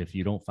gosh, if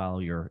you don't follow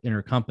your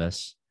inner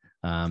compass,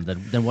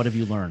 then what have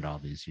you learned all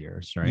these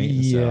years, right?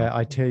 Yeah,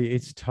 I tell you,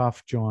 it's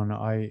tough, John.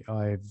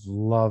 I've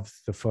loved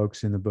the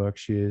folks in the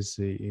Berkshires.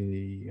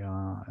 The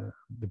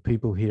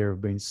people here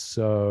have been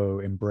so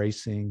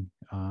embracing.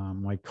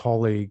 My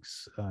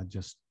colleagues,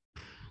 just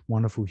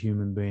wonderful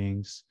human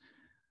beings.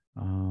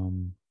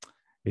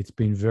 It's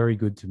been very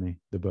good to me,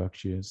 the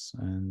Berkshires,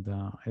 and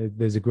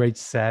there's a great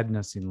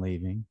sadness in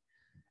leaving,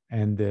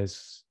 and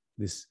there's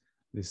this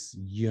this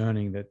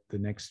yearning that the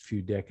next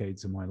few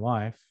decades of my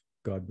life,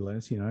 God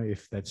bless,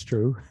 if that's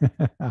true,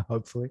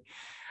 hopefully,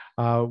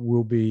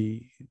 will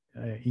be,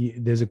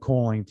 there's a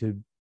calling to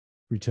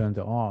return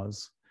to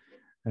Oz.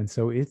 And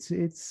so it's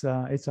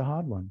a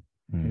hard one.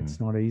 It's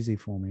not easy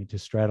for me to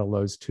straddle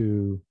those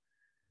two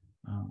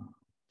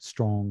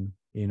strong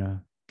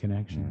inner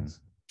connections.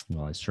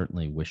 Well, I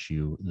certainly wish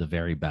you the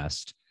very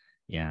best.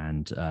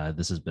 And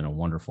this has been a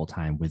wonderful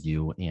time with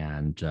you.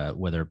 And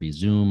whether it be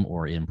Zoom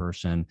or in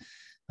person,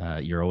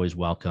 you're always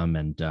welcome.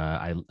 And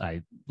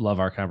I love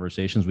our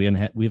conversations. We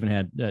haven't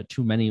had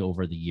too many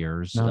over the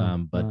years,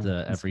 but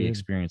every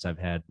experience I've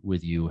had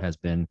with you has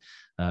been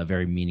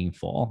very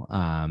meaningful.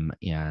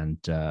 And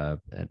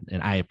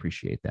I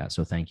appreciate that.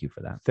 So thank you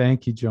for that.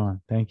 Thank you,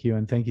 John. Thank you.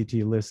 And thank you to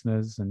your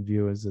listeners and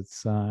viewers.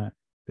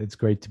 It's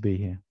great to be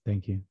here.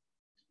 Thank you.